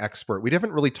branding expert. We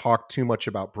haven't really talked too much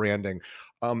about branding.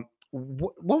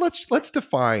 Well, let's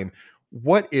define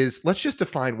let's just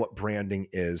define what branding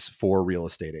is for real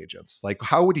estate agents. Like,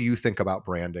 how do you think about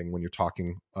branding when you're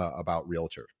talking about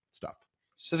realtor stuff?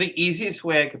 So the easiest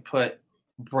way I could put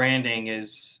branding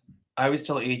is, I always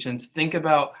tell agents, think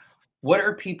about what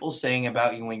are people saying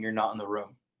about you when you're not in the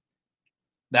room.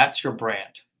 That's your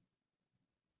brand.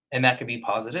 And that could be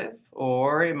positive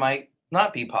or it might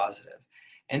not be positive.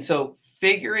 And so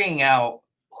figuring out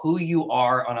who you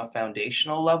are on a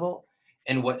foundational level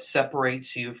and what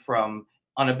separates you from,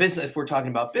 on a business, if we're talking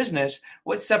about business,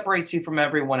 what separates you from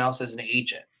everyone else as an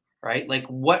agent, right? Like,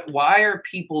 why are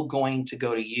people going to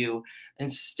go to you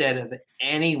instead of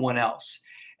anyone else?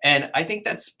 And I think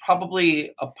that's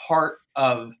probably a part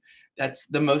of, that's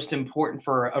the most important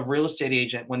for a real estate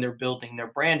agent when they're building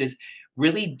their brand, is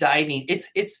really diving.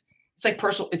 It's like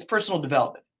personal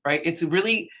development, right? It's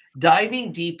really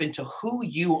diving deep into who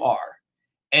you are.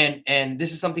 And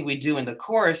this is something we do in the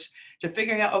course, to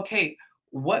figuring out, okay,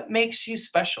 what makes you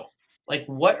special? Like,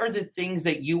 what are the things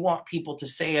that you want people to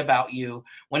say about you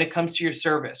when it comes to your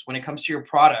service, when it comes to your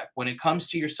product, when it comes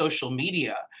to your social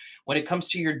media, when it comes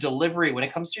to your delivery, when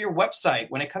it comes to your website,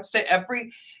 when it comes to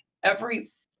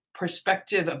every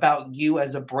perspective about you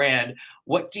as a brand?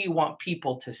 What do you want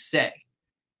people to say?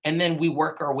 And then we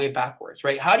work our way backwards,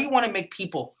 right? How do you want to make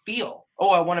people feel? Oh,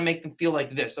 I want to make them feel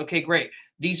like this. Okay, great.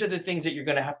 These are the things that you're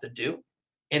going to have to do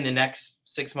in the next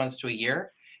 6 months to a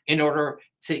year in order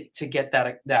to get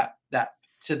that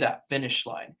to that finish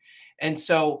line. And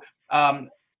so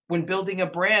when building a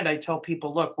brand, I tell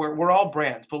people, look, we're all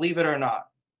brands, believe it or not.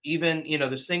 Even,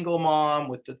 the single mom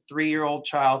with the 3-year-old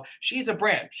child, she's a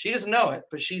brand. She doesn't know it,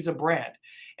 but she's a brand.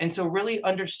 And so really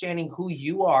understanding who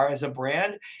you are as a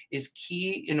brand is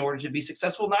key in order to be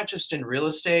successful, not just in real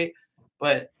estate,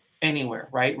 but anywhere,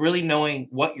 right? Really knowing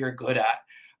what you're good at.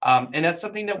 And that's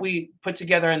something that we put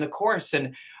together in the course.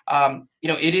 And,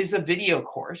 it is a video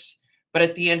course, but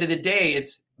at the end of the day,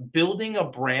 it's building a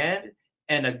brand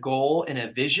and a goal and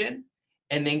a vision,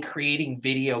 and then creating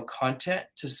video content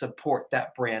to support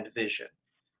that brand vision,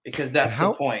 because And that's the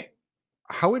how point.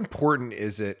 how important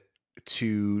is it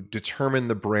to determine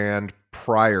the brand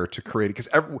prior to creating? Because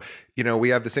we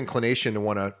have this inclination to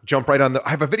want to jump right on I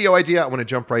have a video idea, I want to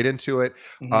jump right into it.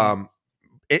 Mhm. um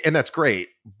and that's great,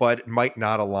 but it might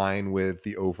not align with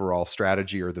the overall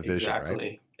strategy or the vision, right?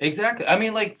 Exactly. Exactly. I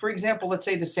mean, like, for example, let's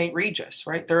say the St. Regis,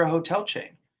 right? They're a hotel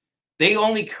chain. They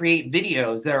only create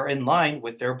videos that are in line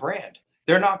with their brand.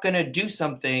 They're not going to do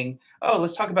something, oh,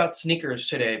 let's talk about sneakers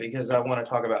today because I want to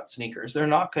talk about sneakers. They're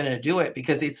not going to do it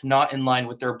because it's not in line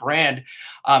with their brand.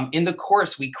 In the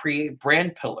course, we create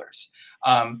brand pillars.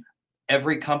 Um,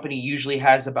 every company usually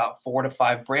has about 4 to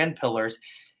 5 brand pillars.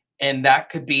 And that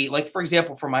could be, like, for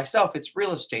example, for myself, it's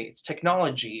real estate, it's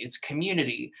technology, it's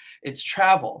community, it's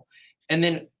travel. And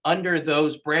then under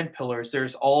those brand pillars,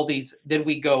 there's all these, then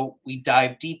we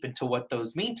dive deep into what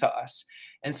those mean to us.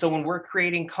 And so when we're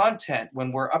creating content,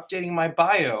 when we're updating my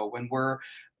bio, when we're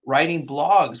writing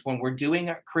blogs, when we're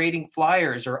creating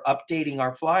flyers or updating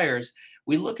our flyers,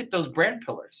 we look at those brand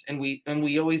pillars and we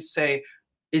always say,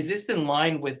 is this in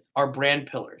line with our brand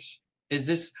pillars? Is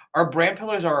this our brand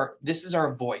pillars are this is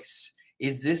our voice.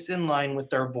 Is this in line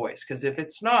with our voice? Because if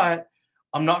it's not,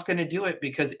 I'm not going to do it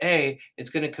because A, it's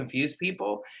going to confuse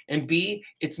people, and B,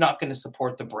 it's not going to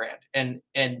support the brand. And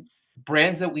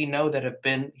brands that we know that have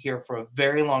been here for a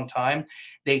very long time,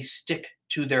 they stick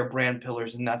to their brand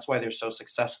pillars, and that's why they're so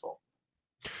successful.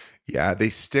 Yeah, they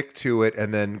stick to it,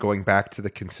 and then going back to the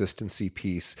consistency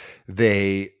piece,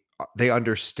 they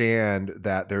understand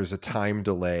that there's a time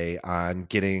delay on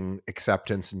getting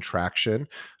acceptance and traction,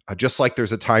 just like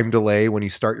there's a time delay when you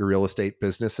start your real estate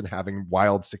business and having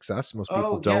wild success. Most people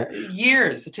Oh yeah, don't.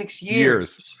 years. It takes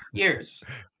Years. years.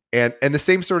 Years. And the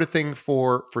same sort of thing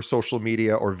for social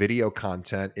media or video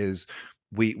content is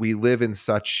we live in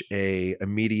such a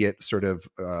immediate sort of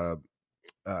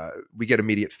we get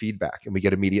immediate feedback and we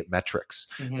get immediate metrics.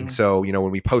 And Mhm. so,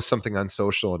 when we post something on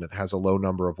social and it has a low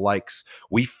number of likes,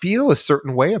 we feel a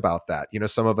certain way about that.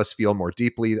 Some of us feel more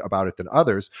deeply about it than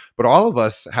others, but all of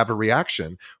us have a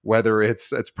reaction, whether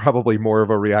it's probably more of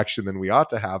a reaction than we ought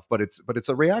to have, but it's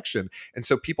a reaction. And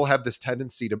so people have this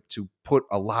tendency to put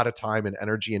a lot of time and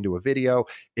energy into a video.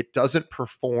 It doesn't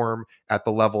perform at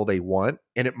the level they want.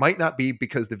 And it might not be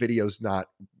because the video's not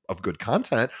of good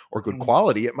content or good Mhm.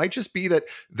 quality. It might just be that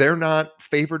they're not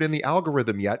favored in the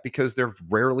algorithm yet because they're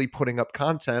rarely putting up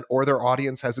content, or their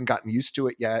audience hasn't gotten used to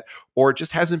it yet, or it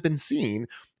just hasn't been seen,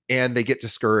 and they get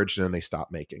discouraged and then they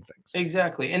stop making things.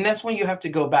 Exactly. And that's when you have to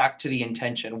go back to the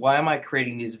intention. Why am I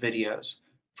creating these videos?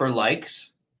 For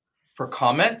likes? For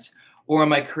comments? Or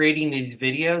am I creating these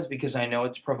videos because I know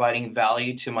it's providing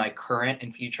value to my current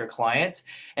and future clients,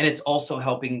 and it's also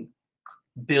helping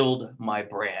build my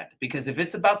brand? Because if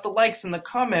it's about the likes and the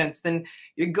comments, then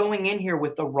you're going in here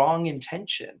with the wrong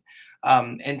intention.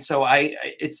 And so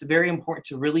it's very important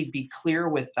to really be clear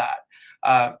with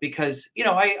that, because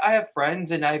I have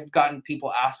friends and I've gotten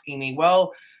people asking me,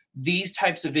 well, these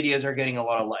types of videos are getting a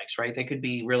lot of likes, right? They could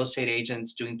be real estate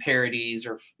agents doing parodies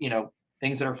or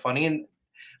things that are funny, and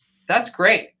that's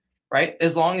great, right?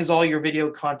 As long as all your video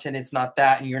content is not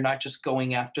that and you're not just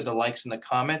going after the likes and the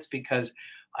comments, because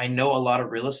I know a lot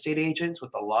of real estate agents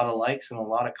with a lot of likes and a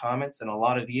lot of comments and a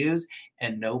lot of views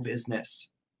and no business.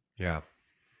 Yeah.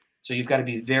 So you've got to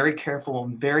be very careful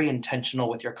and very intentional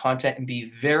with your content and be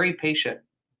very patient.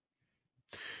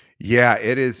 Yeah,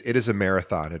 it is a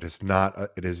marathon. It is not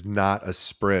a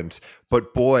sprint.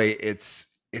 But boy, it's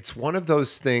one of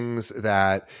those things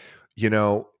that, you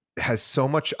know, has so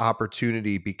much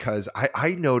opportunity because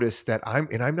I noticed that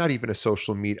I'm not even a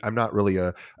social media, I'm not really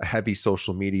a heavy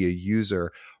social media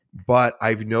user, but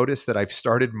I've noticed that I've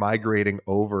started migrating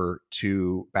over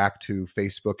to back to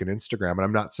Facebook and Instagram. And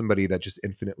I'm not somebody that just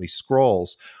infinitely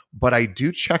scrolls, but I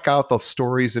do check out the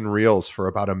stories and reels for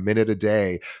about a minute a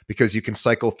day because you can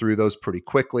cycle through those pretty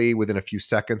quickly. Within a few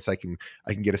seconds, I can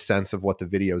get a sense of what the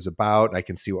video is about. I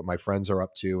can see what my friends are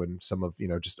up to and some of,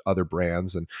 just other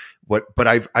brands and but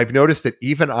I've noticed that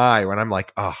even when I'm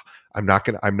like, oh, I'm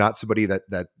not somebody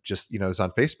that just, is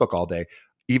on Facebook all day.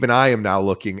 Even I am now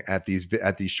looking at these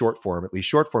short form, at least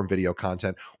short form video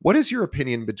content. What is your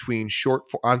opinion between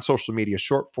on social media,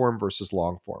 short form versus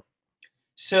long form?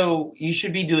 So you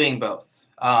should be doing both.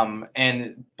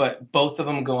 But both of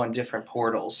them go on different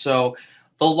portals. So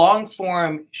the long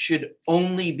form should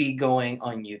only be going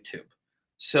on YouTube.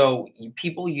 So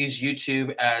people use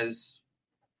YouTube as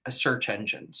a search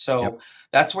engine. Yep. So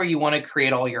that's where you want to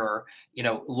create all your,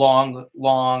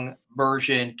 long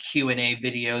version Q&A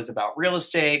videos about real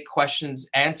estate, questions,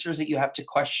 answers that you have to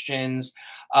questions,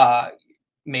 uh,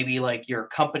 maybe like your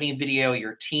company video,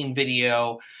 your team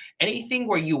video, anything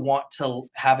where you want to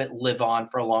have it live on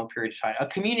for a long period of time. A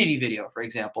community video, for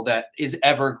example, that is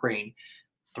evergreen,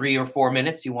 3 or 4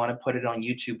 minutes, you want to put it on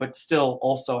YouTube, but still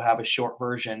also have a short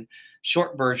version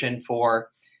for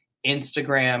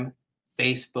Instagram,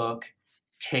 Facebook,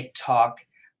 TikTok,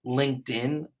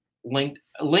 LinkedIn.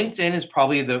 LinkedIn is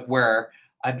probably the where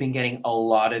I've been getting a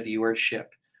lot of viewership.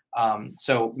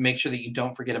 So make sure that you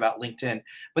don't forget about LinkedIn.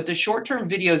 But the short-term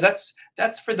videos,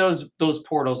 that's for those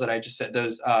portals that I just said,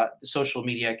 those social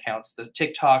media accounts, the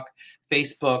TikTok,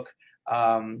 Facebook,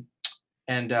 and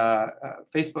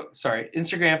Facebook, sorry,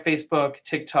 Instagram, Facebook,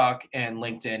 TikTok, and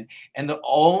LinkedIn. And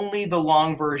only the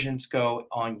long versions go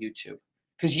on YouTube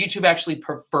because YouTube actually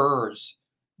prefers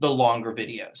the longer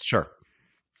videos. Sure.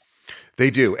 They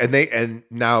do, and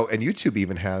YouTube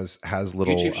even has YouTube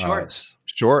little Shorts.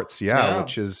 shorts, yeah, Yeah.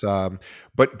 which is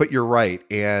but you're right,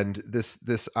 and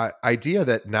this idea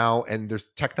that now, and there's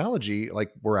technology,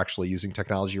 like we're actually using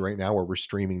technology right now where we're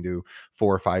streaming to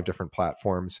 4 or 5 different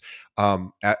platforms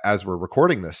as we're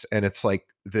recording this, and it's like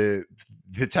the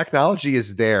technology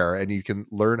is there, and you can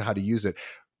learn how to use it.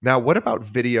 Now, what about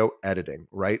video editing,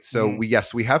 right? So Mhm. we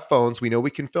yes, we have phones, we know we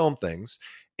can film things.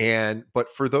 And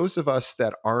but for those of us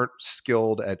that aren't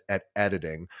skilled at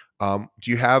editing,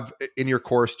 do you have in your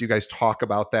course, do you guys talk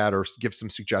about that or give some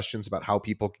suggestions about how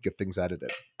people can get things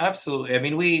edited? Absolutely. I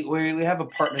mean, we have a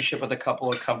partnership with a couple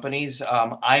of companies.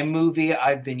 iMovie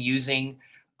I've been using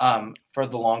for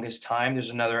the longest time.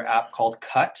 There's another app called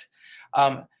Cut.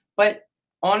 But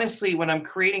honestly, when I'm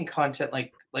creating content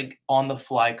like on the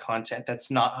fly content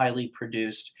that's not highly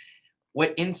produced,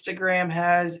 what Instagram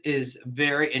has is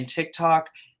very in TikTok.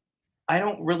 I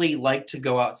don't really like to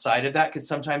go outside of that because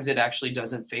sometimes it actually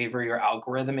doesn't favor your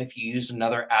algorithm if you use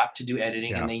another app to do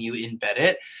editing and Yeah, then you embed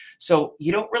it. So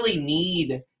you don't really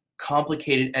need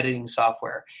complicated editing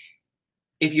software.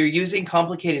 If you're using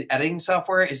complicated editing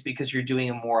software, is because you're doing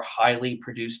a more highly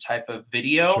produced type of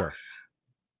video. sure.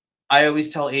 I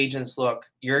always tell agents, look,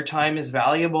 your time is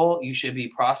valuable. You should be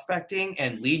prospecting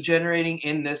and lead generating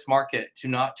in this market. Do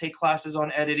not take classes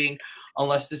on editing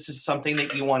unless this is something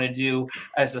that you want to do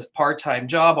as a part time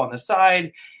job on the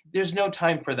side. There's no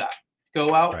time for that.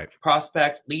 Go out, Right.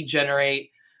 prospect, lead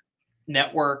generate,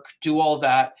 network, do all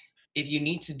that. If you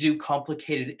need to do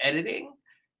complicated editing,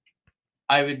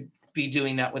 I would be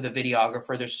doing that with a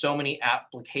videographer. There's so many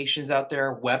applications out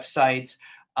there, websites,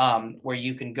 where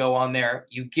you can go on there.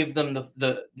 You give them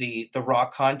the raw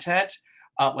content,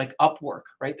 like Upwork,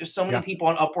 right? There's so many Yeah. people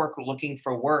on Upwork looking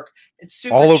for work. It's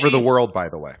super All over the cheap, world, by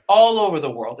the way. all over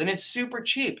the world, and it's super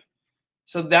cheap.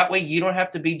 So that way you don't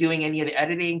have to be doing any of the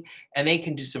editing, and they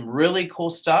can do some really cool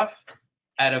stuff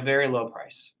at a very low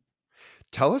price.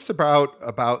 Tell us about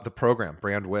the program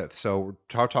Brand With. So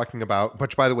we're talking about,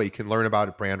 which by the way, you can learn about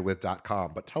at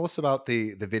brandwith.com, but tell us about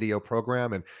the video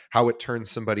program and how it turns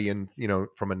somebody in,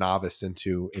 from a novice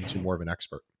into more of an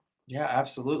expert. Yeah,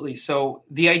 absolutely. So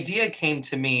the idea came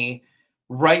to me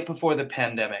right before the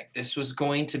pandemic. This was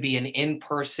going to be an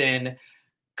in-person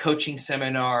coaching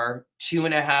seminar,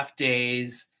 2.5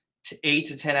 days, to 8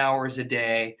 to 10 hours a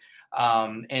day.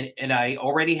 And I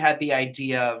already had the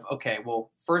idea of, okay, well,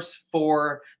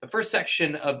 the first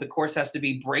section of the course has to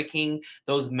be breaking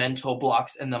those mental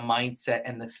blocks and the mindset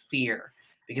and the fear.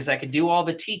 Because I could do all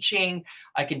the teaching,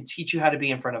 I can teach you how to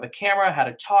be in front of a camera, how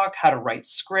to talk, how to write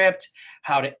script,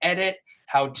 how to edit,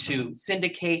 how to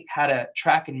syndicate, how to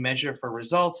track and measure for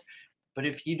results. But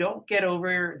if you don't get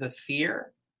over the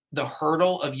fear, the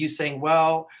hurdle of you saying,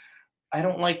 well, I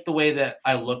don't like the way that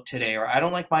I look today, or I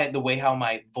don't like the way how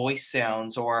my voice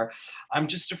sounds, or I'm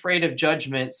just afraid of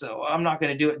judgment, so I'm not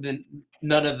going to do it, then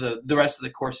none of the rest of the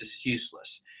course is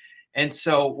useless. And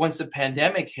so once the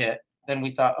pandemic hit, then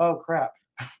we thought, oh crap,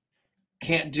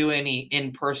 can't do any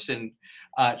in-person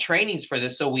trainings for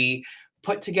this. So we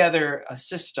put together a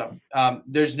system.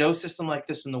 There's no system like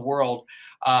this in the world,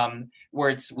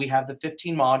 where we have the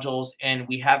 15 modules and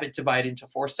we have it divided into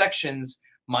 4 sections: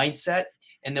 mindset,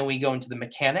 and then we go into the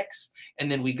mechanics,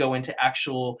 and then we go into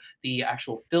the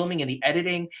actual filming and the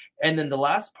editing, and then the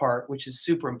last part, which is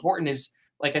super important, is,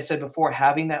 like I said before,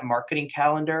 having that marketing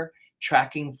calendar,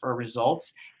 tracking for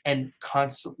results, and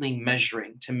constantly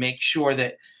measuring to make sure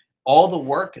that all the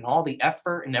work and all the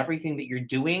effort and everything that you're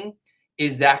doing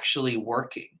is actually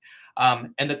working.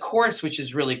 And the course, which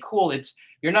is really cool,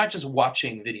 you're not just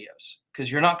watching videos,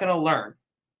 because you're not going to learn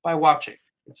by watching.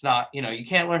 It's not, you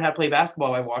can't learn how to play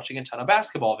basketball by watching a ton of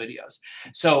basketball videos.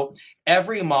 So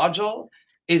every module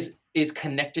is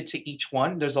connected to each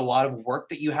one. There's a lot of work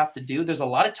that you have to do. There's a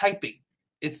lot of typing.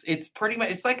 It's pretty much,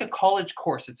 it's like a college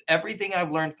course. It's everything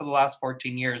I've learned for the last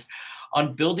 14 years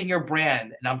on building your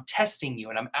brand, and I'm testing you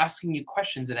and I'm asking you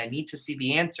questions and I need to see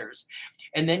the answers.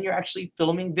 And then you're actually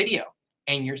filming video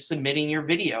and you're submitting your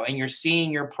video and you're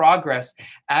seeing your progress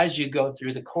as you go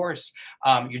through the course.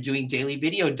 You're doing daily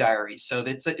video diaries. So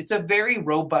it's a very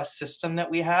robust system that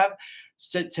we have,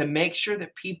 so to make sure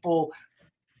that people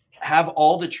have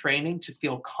all the training to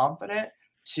feel confident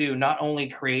to not only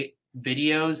create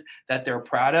videos that they're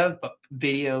proud of, but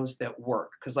videos that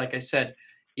work. Because, like I said,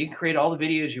 you can create all the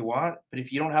videos you want, but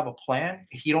if you don't have a plan,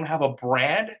 if you don't have a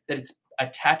brand that it's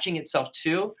attaching itself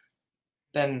to,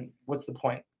 then what's the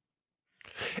point?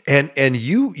 And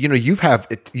you've had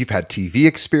TV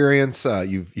experience.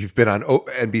 You've been on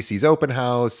NBC's Open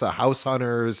House, House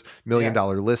Hunters, Million Yeah.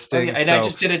 Dollar Oh, yeah, Listing. and I So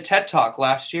just did a TED Talk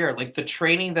last year. Like, the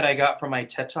training that I got from my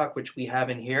TED Talk, which we have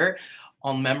in here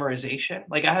on memorization,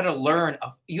 like, I had to learn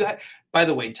by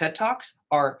the way, TED Talks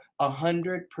are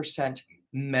 100%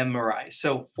 memorized.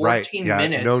 So right, 14 yeah,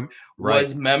 minutes no, right.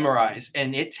 was memorized,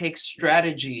 and it takes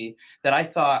strategy that I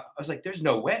was like, there's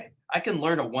no way I can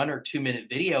learn a 1 or 2 minute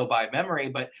video by memory,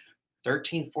 but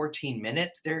 13, 14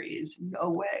 minutes, there is no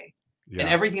way. And Yeah.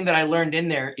 everything that I learned in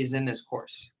there is in this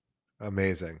course.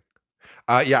 Amazing.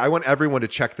 Yeah, I want everyone to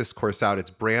check this course out.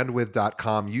 It's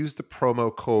brandwidth.com. Use the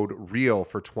promo code REAL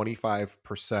for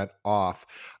 25% off.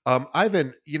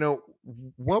 Ivan,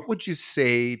 what would you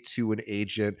say to an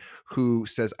agent who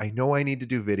says, I know I need to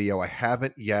do video, I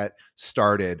haven't yet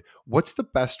started? What's the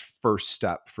best first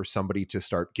step for somebody to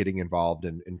start getting involved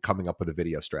in coming up with a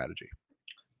video strategy?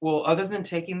 Well, other than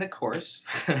taking the course,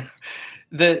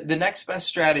 the next best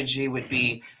strategy would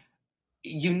be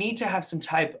you need to have some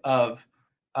type of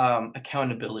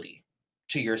accountability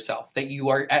to yourself that you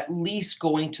are at least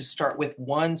going to start with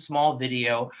one small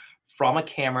video from a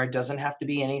camera. It doesn't have to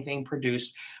be anything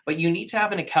produced, but you need to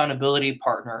have an accountability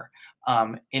partner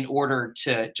in order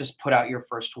to just put out your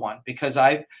first one. Because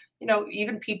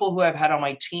even people who I've had on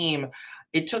my team,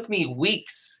 it took me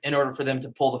weeks in order for them to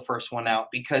pull the first one out.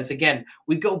 Because again,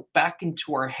 we go back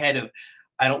into our head of,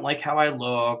 I don't like how I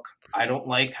look. I don't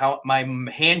like how my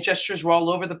hand gestures were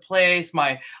all over the place.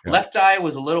 My Yeah. left eye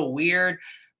was a little weird.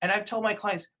 And I've told my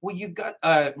clients, well, you've got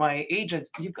my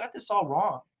agents, you've got this all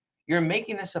wrong. You're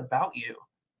making this about you.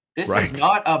 This is Right.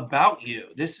 not about you.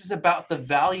 This is about the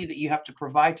value that you have to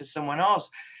provide to someone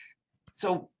else.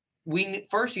 So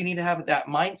first you need to have that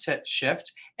mindset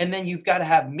shift, and then you've got to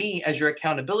have me as your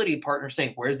accountability partner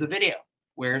saying, "Where's the video?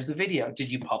 Where's the video? Did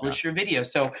you Yeah. publish your video?"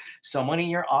 So someone in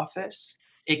your office,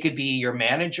 it could be your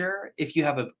manager if you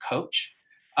have a coach.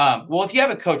 Well, if you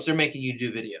have a coach, they're making you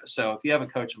do videos. So if you have a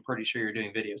coach, I'm pretty sure you're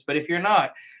doing videos. But if you're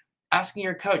not, asking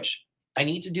your coach, I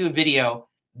need to do a video.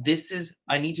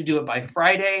 I need to do it by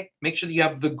Friday. Make sure that you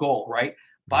have the goal, right?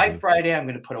 By Mhm. Friday, I'm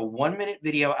going to put a 1 minute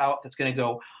video out that's going to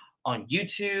go on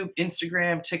YouTube,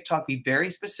 Instagram, TikTok, be very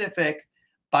specific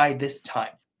by this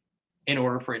time in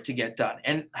order for it to get done,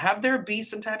 and have there be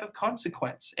some type of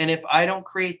consequence. And if I don't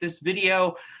create this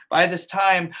video by this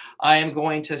time, I am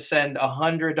going to send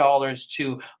 $100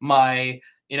 to my,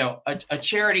 a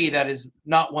charity that is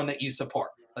not one that you support.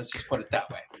 Let's just put it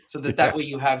that way. So that Yeah. way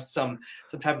you have some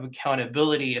type of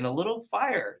accountability and a little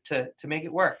fire to make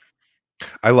it work.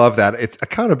 I love that. It's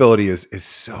accountability is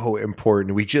so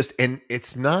important. And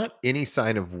it's not any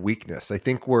sign of weakness. I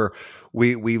think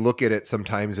we look at it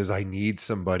sometimes as I need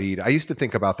somebody. I used to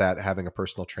think about that having a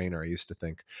personal trainer. I used to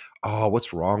think, oh,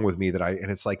 what's wrong with me and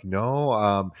it's like,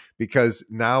 no, because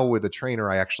now with a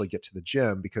trainer, I actually get to the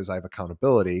gym because I have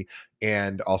accountability.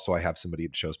 And also I have somebody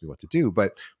that shows me what to do.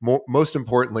 But most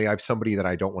importantly, I have somebody that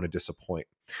I don't want to disappoint.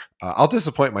 I'll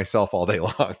disappoint myself all day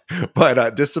long,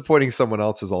 but disappointing someone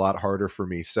else is a lot harder for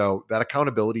me. So that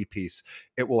accountability piece,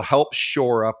 it will help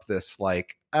shore up this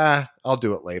like, I'll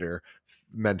do it later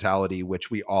mentality, which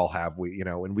we all have.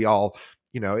 And we all,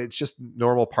 it's just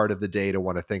normal part of the day to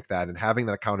want to think that, and having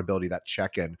that accountability, that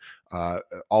check-in,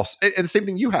 also, and the same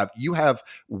thing you have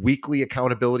weekly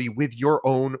accountability with your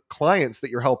own clients that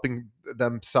you're helping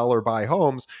them sell or buy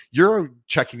homes. You're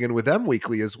checking in with them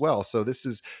weekly as well. So this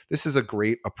is a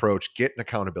great approach. Get an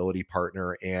accountability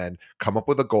partner and come up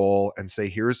with a goal and say,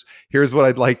 here's what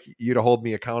I'd like you to hold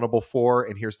me accountable for,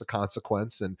 and here's the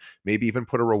consequence, and maybe even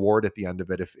put a reward at the end of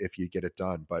it if you get it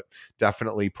done. But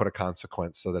definitely put a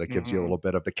consequence so that it gives you a Hmm. little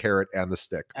bit of the carrot and the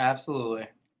stick. Absolutely.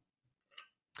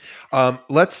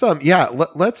 Let's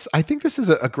I think this is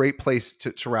a great place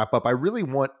to wrap up. I really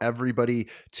want everybody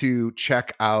to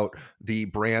check out the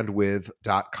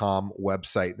brandwidth.com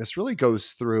website. This really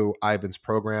goes through Ivan's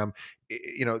program.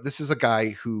 This is a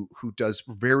guy who does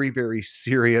very, very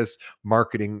serious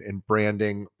marketing and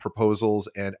branding proposals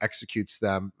and executes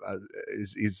them.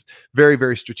 Is very,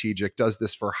 very strategic, does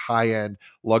this for high-end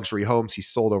luxury homes. He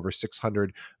sold over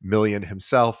 600 million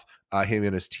himself, him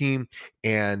and his team.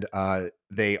 And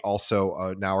they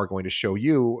also now are going to show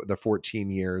you the 14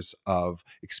 years of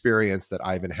experience that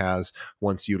Ivan has,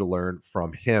 wants you to learn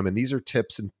from him. And these are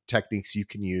tips and techniques you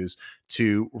can use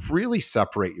to really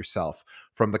separate yourself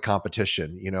from the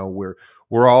competition.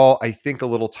 We're all, I think, a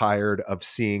little tired of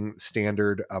seeing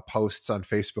standard posts on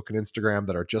Facebook and Instagram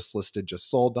that are just listed,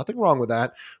 just sold. Nothing wrong with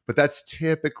that, but that's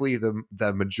typically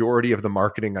the majority of the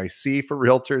marketing I see for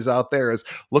realtors out there is,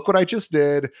 look what I just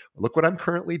did, look what I'm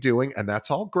currently doing, and that's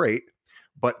all great.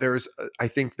 But I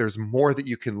think there's more that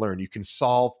you can learn. You can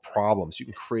solve problems. You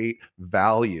can create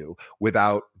value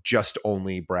without just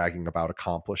only bragging about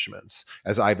accomplishments.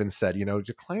 As Ivan said, your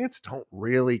clients don't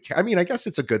really care. I mean, I guess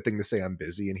it's a good thing to say I'm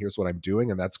busy and here's what I'm doing,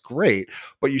 and that's great.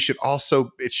 But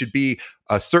it should be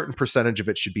a certain percentage of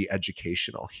it should be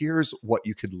educational. Here's what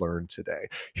you could learn today.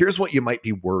 Here's what you might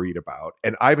be worried about.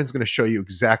 And Ivan's going to show you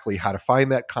exactly how to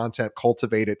find that content,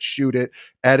 cultivate it, shoot it,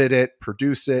 edit it,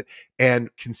 produce it, and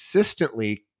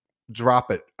consistently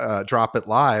drop it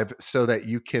live so that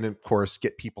you can, of course,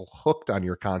 get people hooked on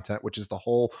your content, which is the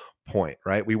whole point,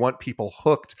 right? We want people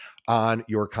hooked on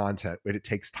your content, but it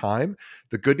takes time.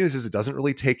 The good news is it doesn't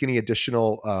really take any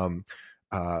additional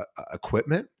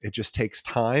equipment. It just takes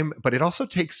time, but it also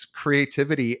takes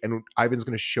creativity. And Ivan's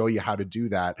going to show you how to do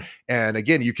that. And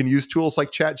again, you can use tools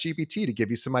like ChatGPT to give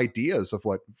you some ideas of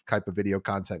what type of video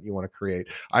content you want to create.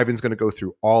 Ivan's going to go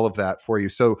through all of that for you.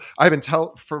 So Ivan,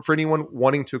 tell for anyone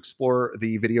wanting to explore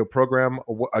the video program,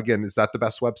 again, is that the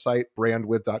best website,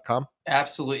 brandwidth.com?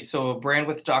 Absolutely. So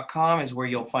brandwidth.com is where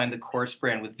you'll find the course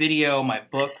Brand with Video, my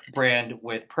book, Brand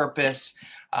with Purpose,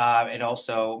 and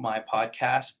also my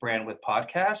podcast, Brand with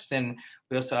Podcast. And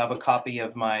we also have a copy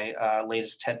of my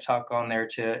latest TED Talk on there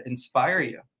to inspire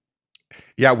you.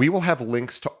 Yeah, we will have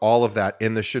links to all of that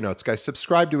in the show notes. Guys,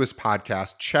 subscribe to his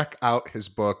podcast. Check out his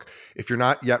book. If you're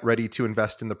not yet ready to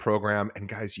invest in the program, and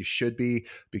guys, you should be,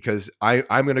 because I'm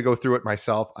going to go through it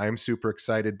myself. I'm super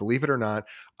excited. Believe it or not,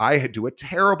 I do a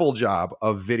terrible job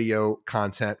of video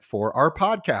content for our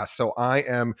podcast. So I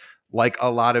am, like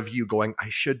a lot of you, going, I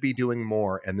should be doing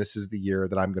more. And this is the year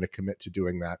that I'm going to commit to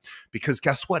doing that, because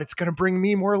guess what? It's going to bring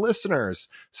me more listeners.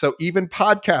 So even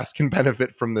podcasts can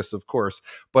benefit from this, of course.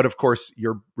 But of course,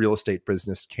 your real estate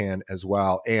business can as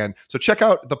well. And so check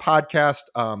out the podcast,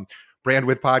 Brand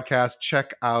with Podcast.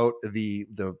 Check out the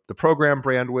program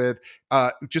Brand With.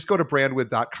 Just go to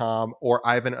brandwidth.com or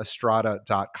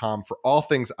ivanestrada.com for all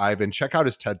things Ivan. Check out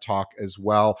his TED Talk as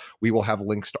well. We will have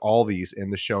links to all these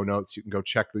in the show notes. You can go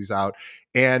check these out.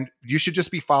 And you should just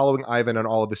be following Ivan on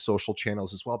all of his social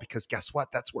channels as well, because guess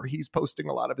what? That's where he's posting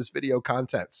a lot of his video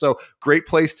content. So great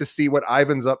place to see what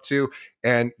Ivan's up to.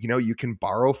 And, you know, you can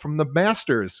borrow from the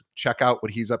masters. Check out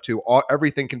what he's up to.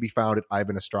 Everything can be found at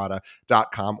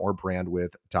ivanestrada.com or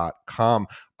brandwidth.com.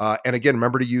 And again,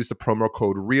 remember to use the promo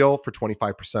code REAL for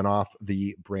 25% off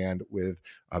the Brand with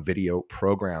Video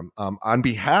program. On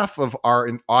behalf of our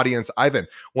audience, Ivan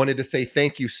wanted to say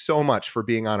thank you so much for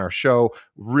being on our show.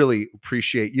 Really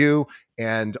appreciate you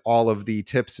and all of the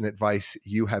tips and advice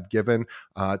you have given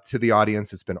to the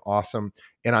audience. It's been awesome.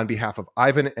 And on behalf of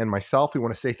Ivan and myself, we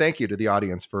want to say thank you to the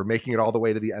audience for making it all the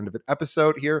way to the end of an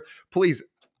episode here. Please,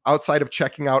 outside of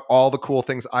checking out all the cool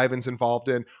things Ivan's involved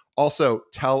in, also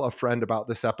tell a friend about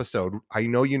this episode. I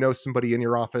know you know somebody in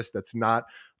your office that's not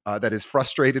that is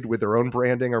frustrated with their own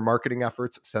branding or marketing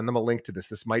efforts. Send them a link to this.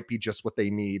 This might be just what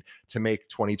they need to make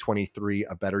 2023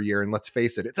 a better year. And let's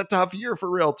face it, it's a tough year for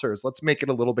realtors. Let's make it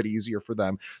a little bit easier for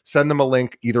them. Send them a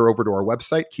link either over to our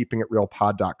website,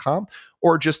 keepingitrealpod.com,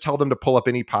 or just tell them to pull up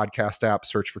any podcast app,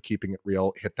 search for Keeping It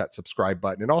Real, hit that subscribe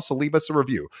button, and also leave us a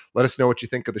review. Let us know what you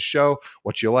think of the show,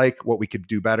 what you like, what we could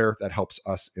do better. That helps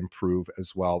us improve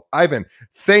as well. Ivan,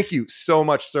 thank you so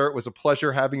much, sir. It was a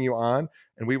pleasure having you on,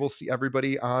 and we will see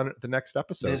everybody on the next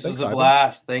episode. This Thanks, was a Ivan.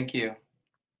 blast. Thank you.